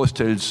means your boss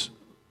tells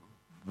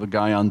the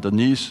guy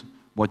underneath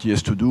what he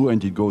has to do,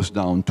 and it goes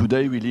down.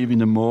 Today, we live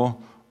in a more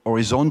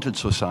horizontal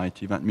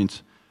society. That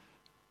means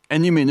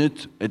any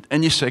minute, at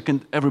any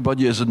second,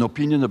 everybody has an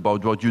opinion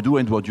about what you do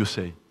and what you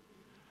say.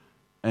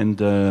 And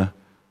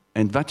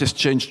that has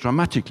changed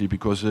dramatically,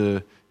 because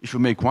if you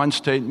make one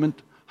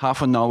statement,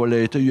 half an hour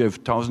later you have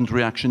 1,000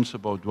 reactions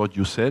about what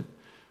you said,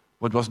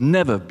 what was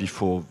never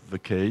before the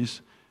case,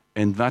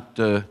 and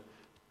that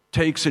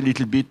takes a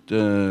little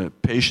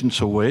bit patience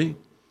away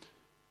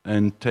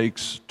and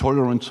takes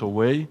tolerance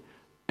away,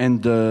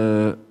 and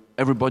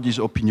everybody's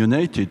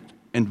opinionated.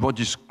 And what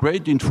is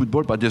great in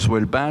football, but as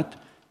well bad,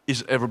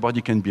 is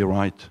everybody can be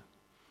right.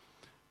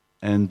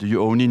 And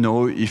you only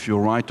know if you're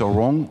right or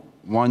wrong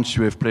once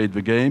you have played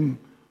the game.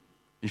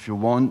 If you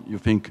won, you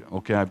think,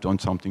 okay, I've done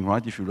something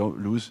right. If you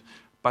lose.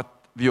 But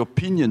the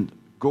opinion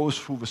goes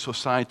through the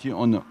society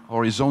on a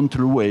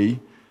horizontal way,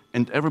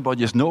 and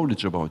everybody has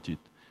knowledge about it.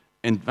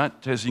 And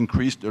that has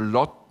increased a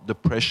lot the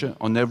pressure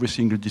on every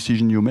single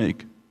decision you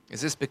make. Is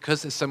this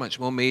because there's so much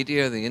more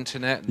media, the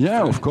internet?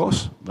 Yeah, of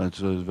course.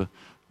 But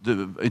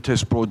it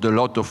has brought a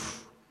lot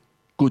of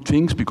good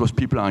things because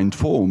people are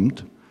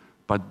informed,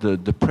 but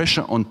the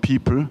pressure on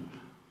people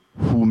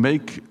who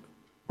make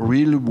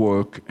real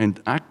work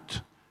and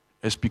act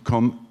has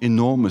become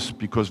enormous,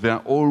 because they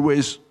are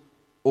always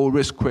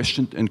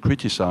questioned and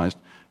criticized,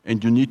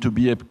 and you need to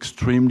be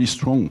extremely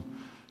strong,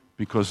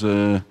 because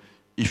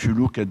if you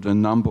look at the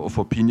number of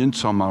opinions,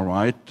 some are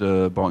right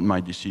about my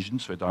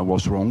decisions, that I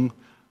was wrong.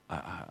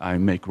 I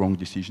make wrong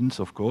decisions,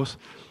 of course.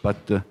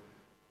 But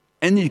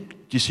any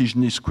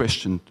decision is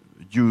questioned.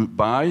 Do you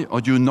buy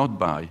or do you not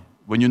buy?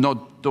 When you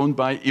don't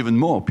buy, even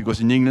more,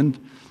 because in England,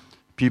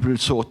 people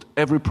sort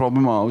every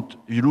problem out.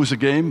 You lose a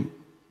game,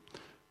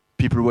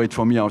 people wait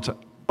for me outside.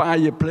 Buy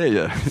a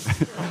player.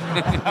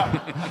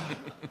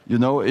 You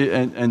know,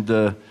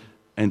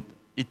 and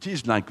it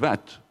is like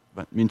that.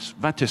 That means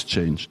that has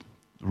changed,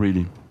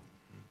 really.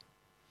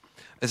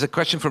 There's a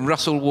question from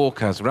Russell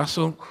Walker.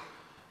 Russell?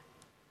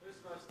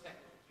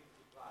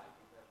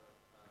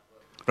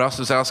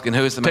 Russell's asking,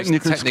 who is the most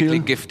technically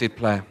gifted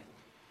player?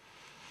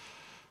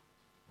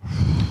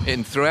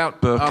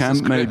 Throughout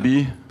Bergkamp,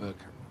 maybe.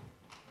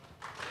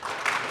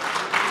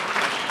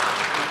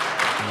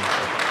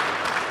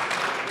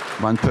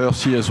 Van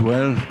Persie as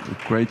well,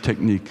 great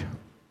technique.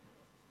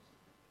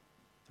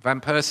 Van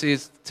Persie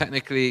is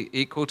technically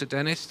equal to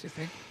Dennis, do you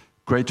think?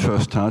 Great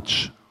first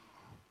touch.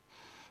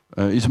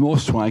 He's more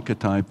striker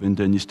type than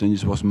Dennis.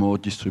 Dennis was more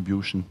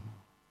distribution.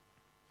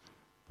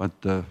 But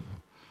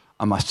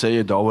I must say,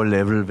 at our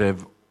level, we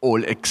have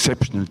all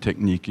exceptional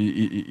technique.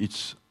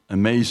 It's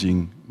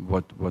amazing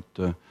what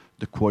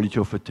the quality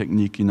of a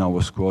technique in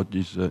our squad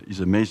is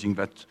amazing.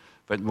 That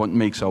what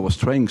makes our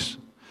strengths,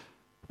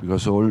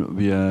 because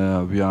we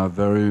are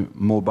very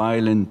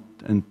mobile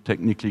and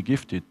technically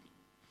gifted.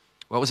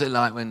 What was it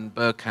like when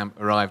Bergkamp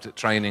arrived at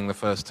training the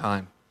first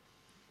time?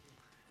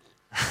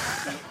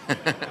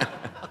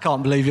 I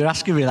can't believe you're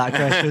asking me that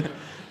question.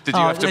 Did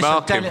you have to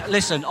mark him?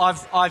 Listen,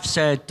 I've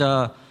said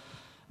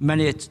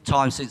many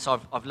times since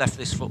I've left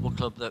this football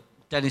club that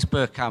Dennis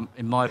Bergkamp,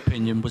 in my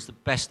opinion, was the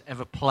best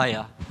ever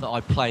player that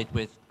I played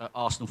with at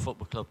Arsenal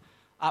Football Club.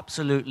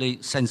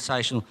 Absolutely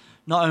sensational.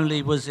 Not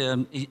only was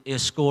he a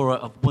scorer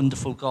of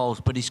wonderful goals,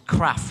 but his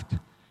craft,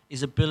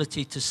 his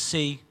ability to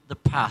see the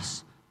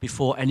pass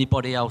before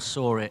anybody else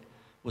saw it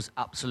was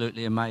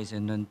absolutely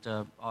amazing. And,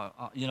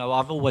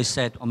 I've always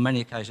said on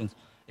many occasions,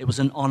 it was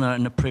an honour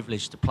and a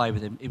privilege to play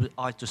with him.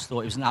 I just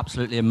thought he was an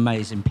absolutely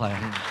amazing player.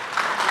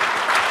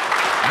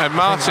 And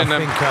Martin...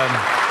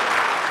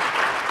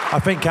 I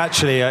think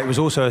actually it was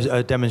also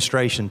a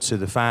demonstration to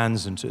the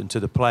fans and to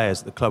the players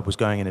that the club was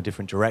going in a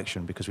different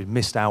direction, because we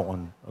missed out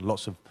on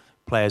lots of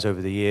players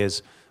over the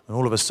years, and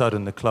all of a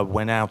sudden the club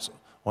went out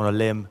on a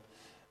limb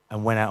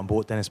and went out and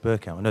bought Dennis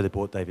Bergkamp. I know they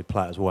bought David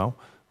Platt as well,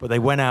 but they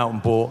went out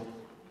and bought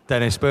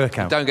Dennis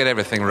Bergkamp. Don't get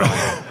everything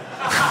right.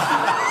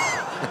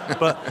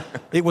 But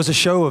it was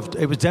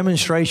it was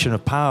demonstration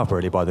of power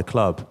really by the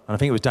club. And I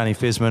think it was Danny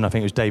Fisman, I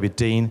think it was David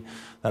Dean,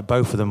 that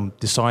both of them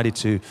decided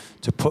to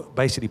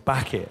basically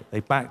back it.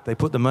 They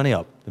put the money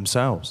up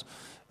themselves.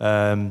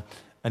 And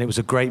it was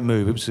a great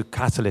move. It was a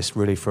catalyst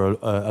really for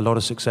a lot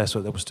of success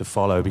that was to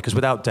follow, because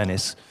without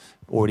Dennis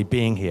already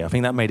being here, I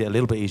think that made it a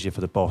little bit easier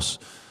for the boss,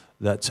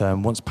 that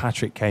once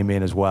Patrick came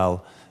in as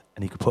well,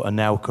 and he could put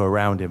Anelka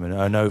around him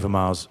and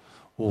Overmars,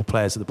 all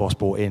players that the boss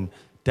brought in,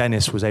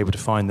 Dennis was able to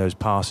find those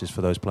passes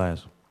for those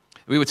players.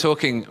 We were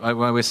talking when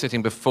we were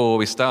sitting before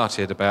we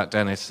started about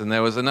Dennis, and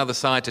there was another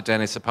side to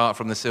Dennis apart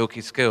from the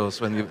silky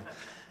skills.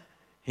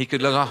 He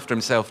could look after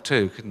himself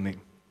too, couldn't he?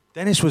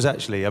 Dennis was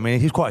actually,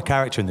 he's quite a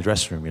character in the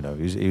dressing room,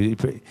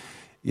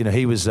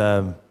 He was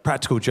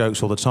practical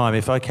jokes all the time.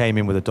 If I came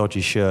in with a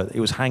dodgy shirt, it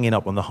was hanging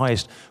up on the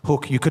highest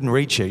hook. You couldn't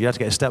reach it. You had to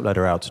get a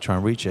stepladder out to try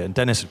and reach it, and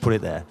Dennis had put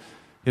it there.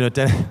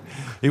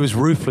 He was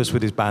ruthless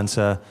with his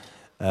banter.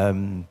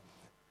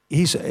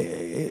 He's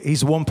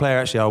the one player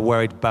actually I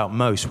worried about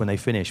most when they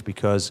finish,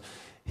 because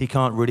he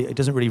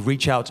doesn't really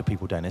reach out to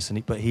people, Dennis,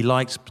 but he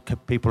likes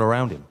people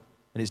around him,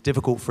 and it's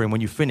difficult for him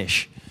when you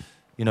finish.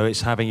 You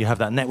have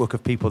that network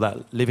of people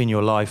that live in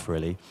your life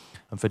really,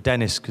 and for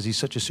Dennis, because he's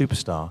such a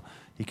superstar,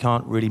 he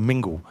can't really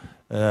mingle.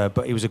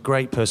 But he was a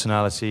great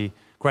personality,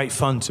 great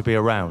fun to be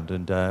around,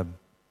 and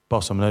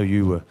boss, I know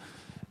you were.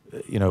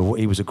 He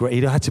was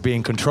he had to be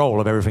in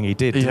control of everything he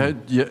did.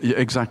 Yeah,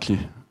 exactly.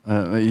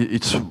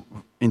 It's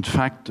in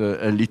fact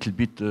a little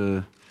bit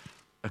a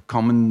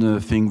common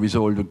thing with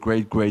all the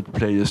great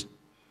players,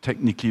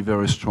 technically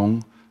very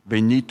strong.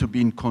 They need to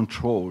be in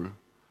control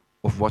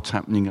of what's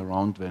happening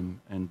around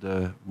them, and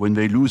when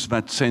they lose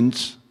that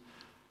sense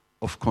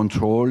of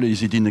control,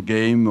 is it in a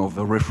game of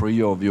the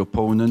referee or the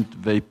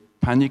opponent, they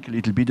panic a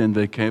little bit and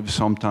they have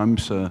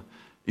sometimes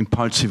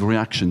impulsive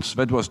reactions.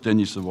 That was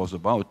Dennis was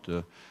about.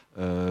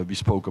 We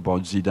spoke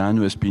about Zidane,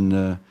 who has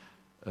been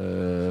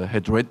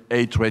had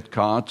 8 red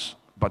cards,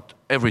 but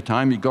every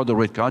time he got a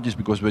red card is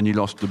because when he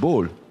lost the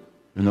ball,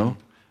 and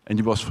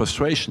it was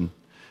frustration,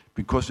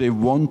 because they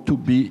want to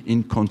be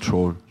in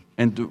control.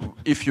 And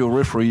if you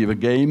referee the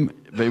game,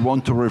 they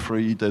want to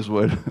referee it as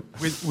well.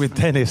 With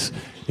Dennis,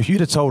 if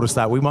you'd have told us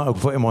that, we might have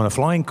put him on a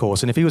flying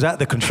course, and if he was at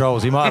the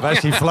controls, he might have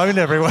actually flown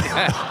everywhere.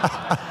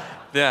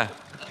 Yeah.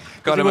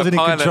 If he wasn't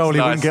in control, he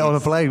wouldn't get on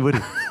a plane, would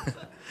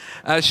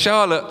he?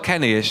 Charlotte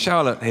Kenny, is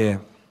Charlotte here?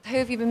 Who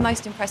have you been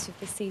most impressed with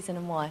this season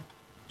and why?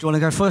 Do you want to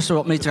go first or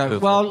want me to go?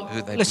 Well,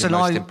 listen,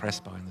 most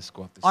impressed by in the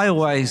squad this I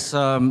always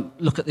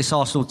look at this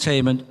Arsenal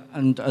team,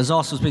 and as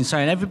Arsenal's been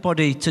saying,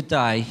 everybody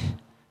today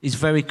he's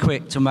very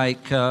quick to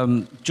make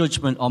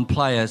judgment on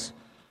players.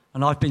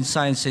 And I've been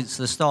saying since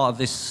the start of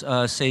this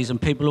season,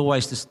 people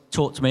always just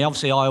talk to me.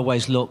 Obviously, I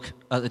always look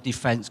at the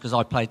defence because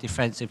I play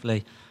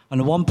defensively. And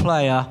the one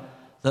player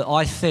that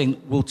I think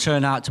will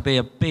turn out to be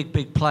a big,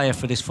 big player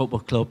for this football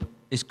club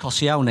is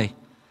Koscielny.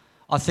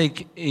 I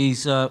think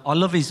I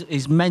love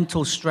his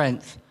mental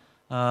strength.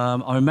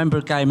 I remember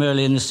a game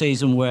early in the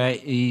season where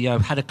he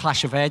had a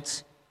clash of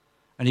heads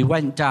and he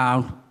went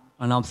down,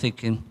 and I'm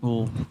thinking,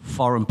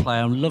 foreign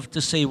player, I'd love to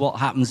see what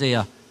happens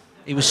here.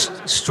 He was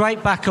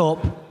straight back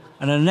up,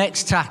 and the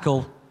next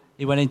tackle,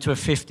 he went into a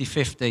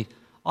 50-50.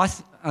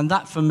 And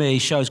that, for me,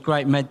 shows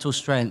great mental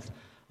strength.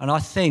 And I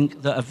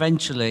think that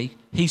eventually,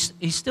 he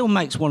still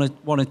makes one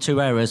or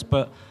two errors,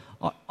 but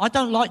I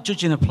don't like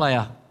judging a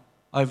player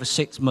over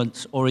 6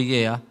 months or a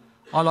year.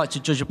 I like to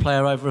judge a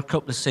player over a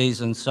couple of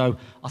seasons. So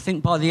I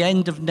think by the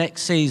end of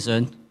next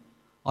season,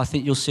 I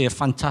think you'll see a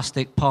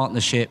fantastic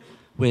partnership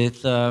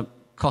with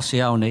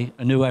Koscielny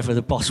and whoever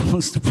the boss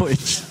wants to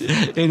put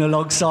in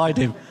alongside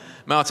him.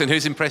 Martin,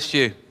 who's impressed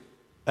you?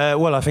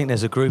 Well, I think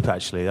there's a group,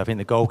 actually. I think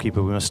the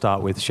goalkeeper, we must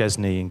start with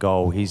Szczesny in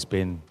goal. He's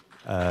been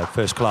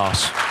first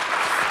class.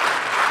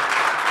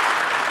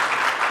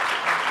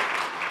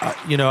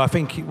 I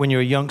think when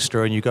you're a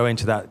youngster and you go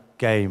into that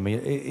game,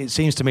 it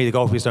seems to me the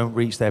goalkeepers don't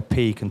reach their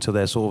peak until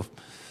they're sort of,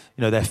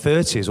 their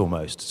 30s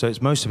almost. So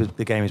it's most of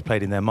the game is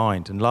played in their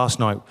mind. And last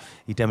night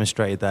he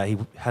demonstrated that he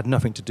had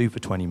nothing to do for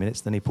 20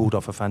 minutes. Then he pulled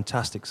off a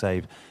fantastic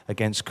save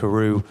against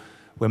Carew,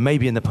 where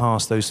maybe in the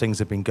past those things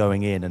have been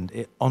going in, and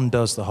it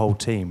undoes the whole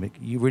team. It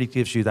really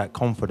gives you that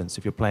confidence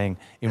if you're playing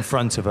in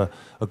front of a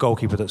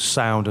goalkeeper that's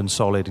sound and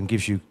solid and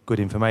gives you good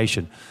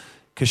information.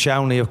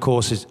 Koscielny, of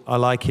course, I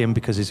like him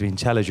because of his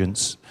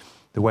intelligence,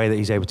 the way that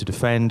he's able to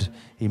defend.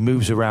 He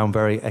moves around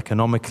very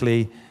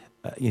economically.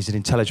 He's an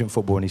intelligent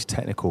footballer and he's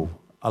technical.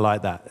 I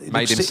like that.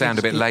 Made him sound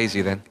a bit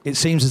lazy then. It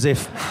seems as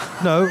if...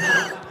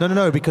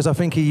 No, because I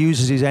think he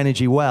uses his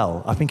energy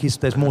well. I think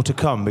there's more to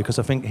come, because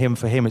I think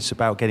for him it's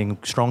about getting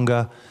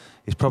stronger.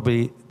 He's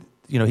probably,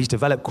 he's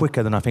developed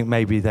quicker than I think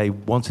maybe they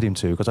wanted him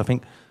to, because I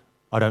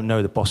don't know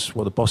what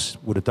the boss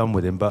would have done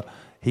with him, but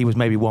he was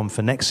maybe one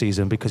for next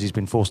season because he's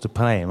been forced to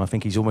play him. I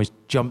think he's almost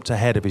jumped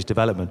ahead of his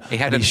development.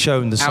 He's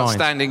shown the signs.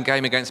 Outstanding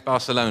game against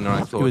Barcelona,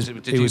 I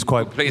thought. He was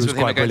quite pleased with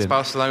him against brilliant.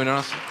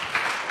 Barcelona?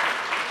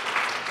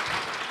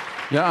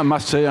 Yeah, I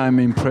must say I'm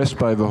impressed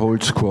by the whole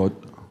squad.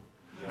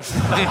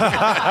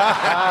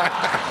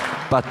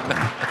 But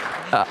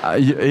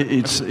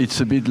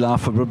it's a bit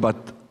laughable, but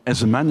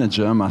as a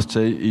manager, I must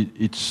say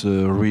it's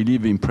really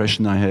the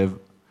impression I have.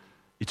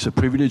 It's a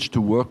privilege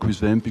to work with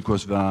them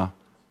because they are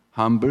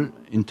humble,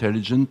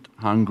 intelligent,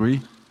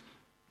 hungry,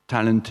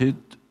 talented,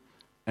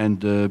 and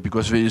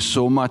because there is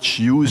so much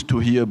used to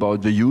hear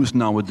about the youth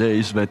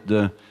nowadays that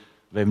they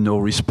have no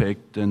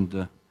respect,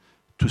 and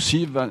to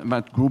see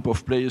that group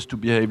of players to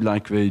behave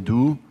like they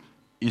do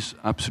is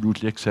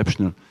absolutely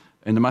exceptional.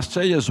 And I must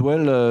say as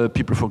well,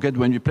 people forget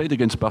when we played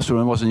against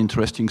Barcelona, was an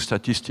interesting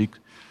statistic.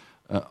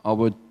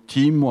 Our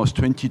team was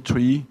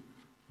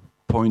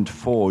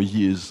 23.4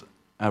 years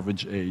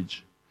average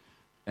age,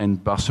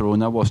 and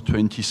Barcelona was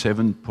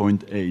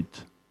 27.8.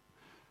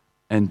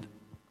 And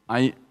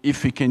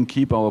if we can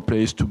keep our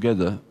players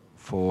together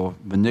for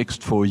the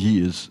next 4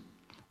 years,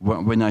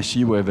 when I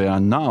see where they are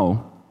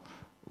now,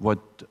 what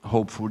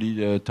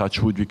hopefully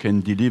Touchwood we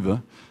can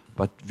deliver,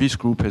 but this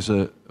group has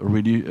a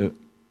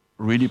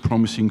really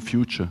promising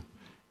future.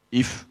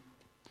 If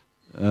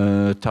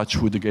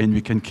Touchwood again,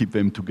 we can keep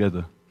them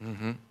together.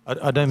 Mm-hmm.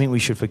 I don't think we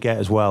should forget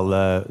as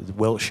well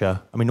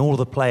Wiltshire. I mean, all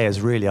the players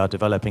really are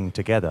developing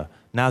together.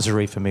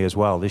 Nazari for me as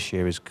well this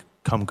year has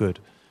come good.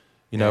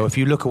 If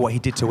you look at what he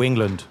did to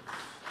England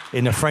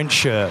in a French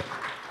shirt,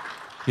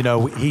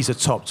 he's a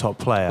top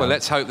player. Well,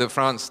 let's hope that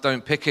France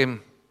don't pick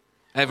him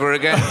ever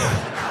again.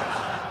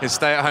 He'll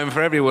stay at home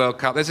for every World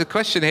Cup. There's a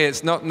question here.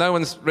 It's not. No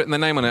one's written the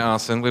name on it,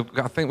 Arsene.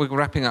 I think we're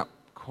wrapping up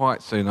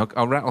quite soon.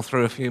 I'll rattle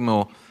through a few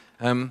more.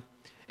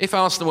 If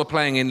Arsenal were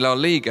playing in La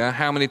Liga,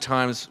 how many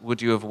times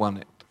would you have won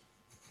it?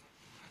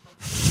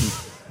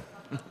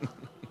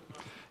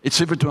 It's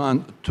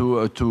difficult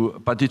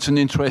but it's an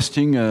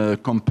interesting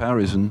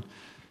comparison,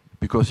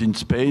 because in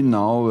Spain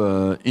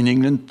now, in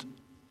England,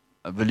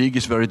 the league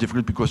is very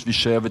difficult because we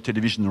share the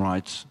television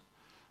rights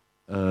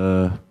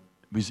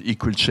with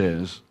equal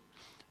shares.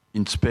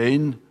 In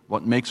Spain,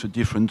 what makes a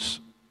difference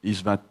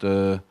is that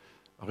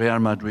Real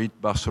Madrid,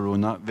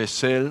 Barcelona, they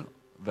sell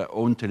their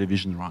own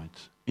television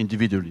rights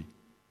individually.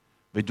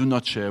 They do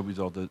not share with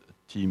other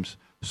teams.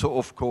 So,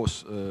 of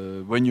course,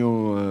 when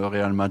you're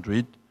Real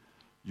Madrid,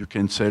 you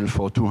can sell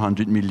for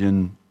 200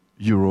 million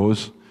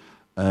euros.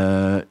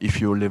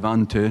 If you're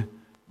Levante,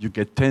 you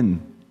get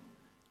 10.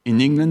 In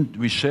England,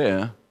 we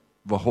share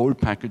the whole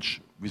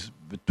package with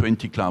the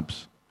 20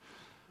 clubs.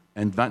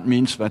 And that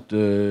means that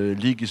the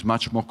league is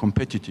much more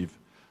competitive.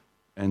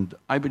 And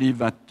I believe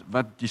that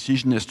that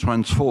decision has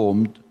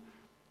transformed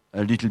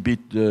a little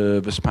bit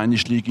the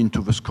Spanish league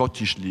into the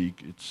Scottish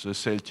league. It's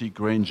Celtic,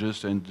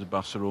 Rangers, and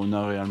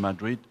Barcelona, Real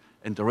Madrid,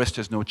 and the rest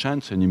has no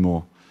chance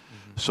anymore.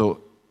 Mm-hmm.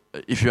 So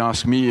if you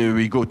ask me,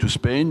 we go to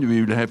Spain,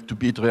 we will have to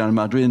beat Real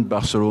Madrid and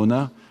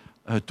Barcelona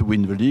to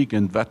win the league,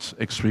 and that's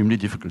extremely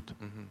difficult.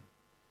 Mm-hmm.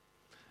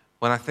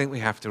 Well, I think we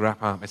have to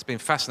wrap up. It's been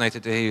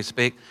fascinating to hear you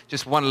speak.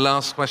 Just one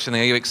last question.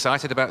 Are you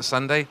excited about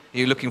Sunday? Are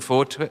you looking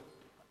forward to it?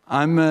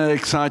 I'm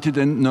excited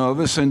and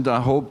nervous, and I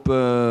hope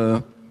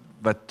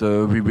that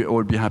we will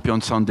all be happy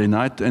on Sunday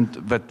night, and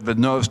that the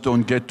nerves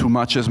don't get too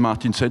much. As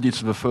Martin said,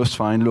 it's the first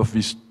final of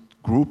this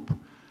group,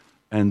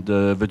 and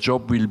the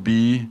job will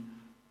be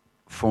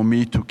for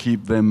me to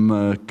keep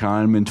them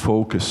calm and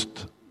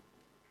focused.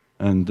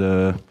 And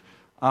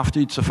after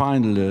it's a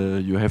final,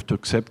 you have to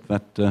accept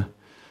that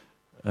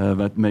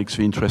that makes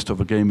the interest of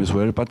the game as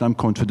well. But I'm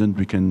confident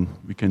we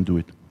can do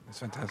it. That's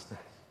fantastic.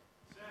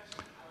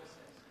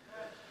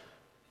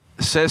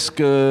 Cesc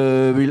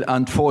will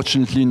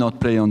unfortunately not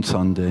play on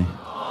Sunday.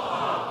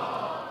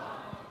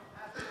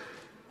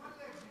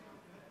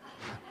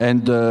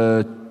 And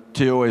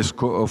Theo,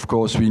 of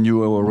course, we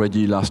knew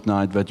already last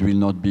night that he will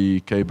not be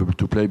capable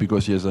to play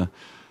because he has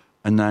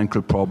an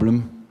ankle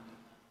problem.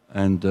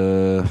 And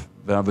there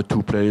are the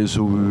two players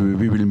who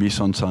we will miss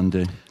on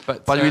Sunday.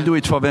 But we'll do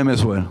it for them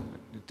as well.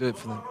 Do it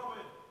for them.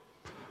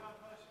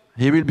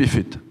 He will be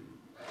fit.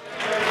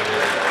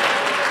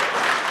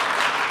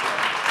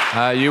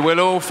 You will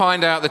all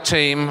find out the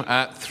team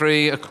at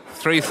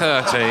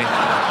 3:30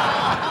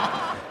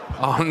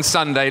 on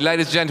Sunday.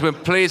 Ladies and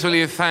gentlemen, please will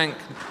you thank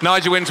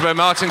Nigel Winterburn,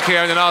 Martin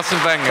Keown and Arsene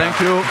Wenger. Thank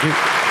you.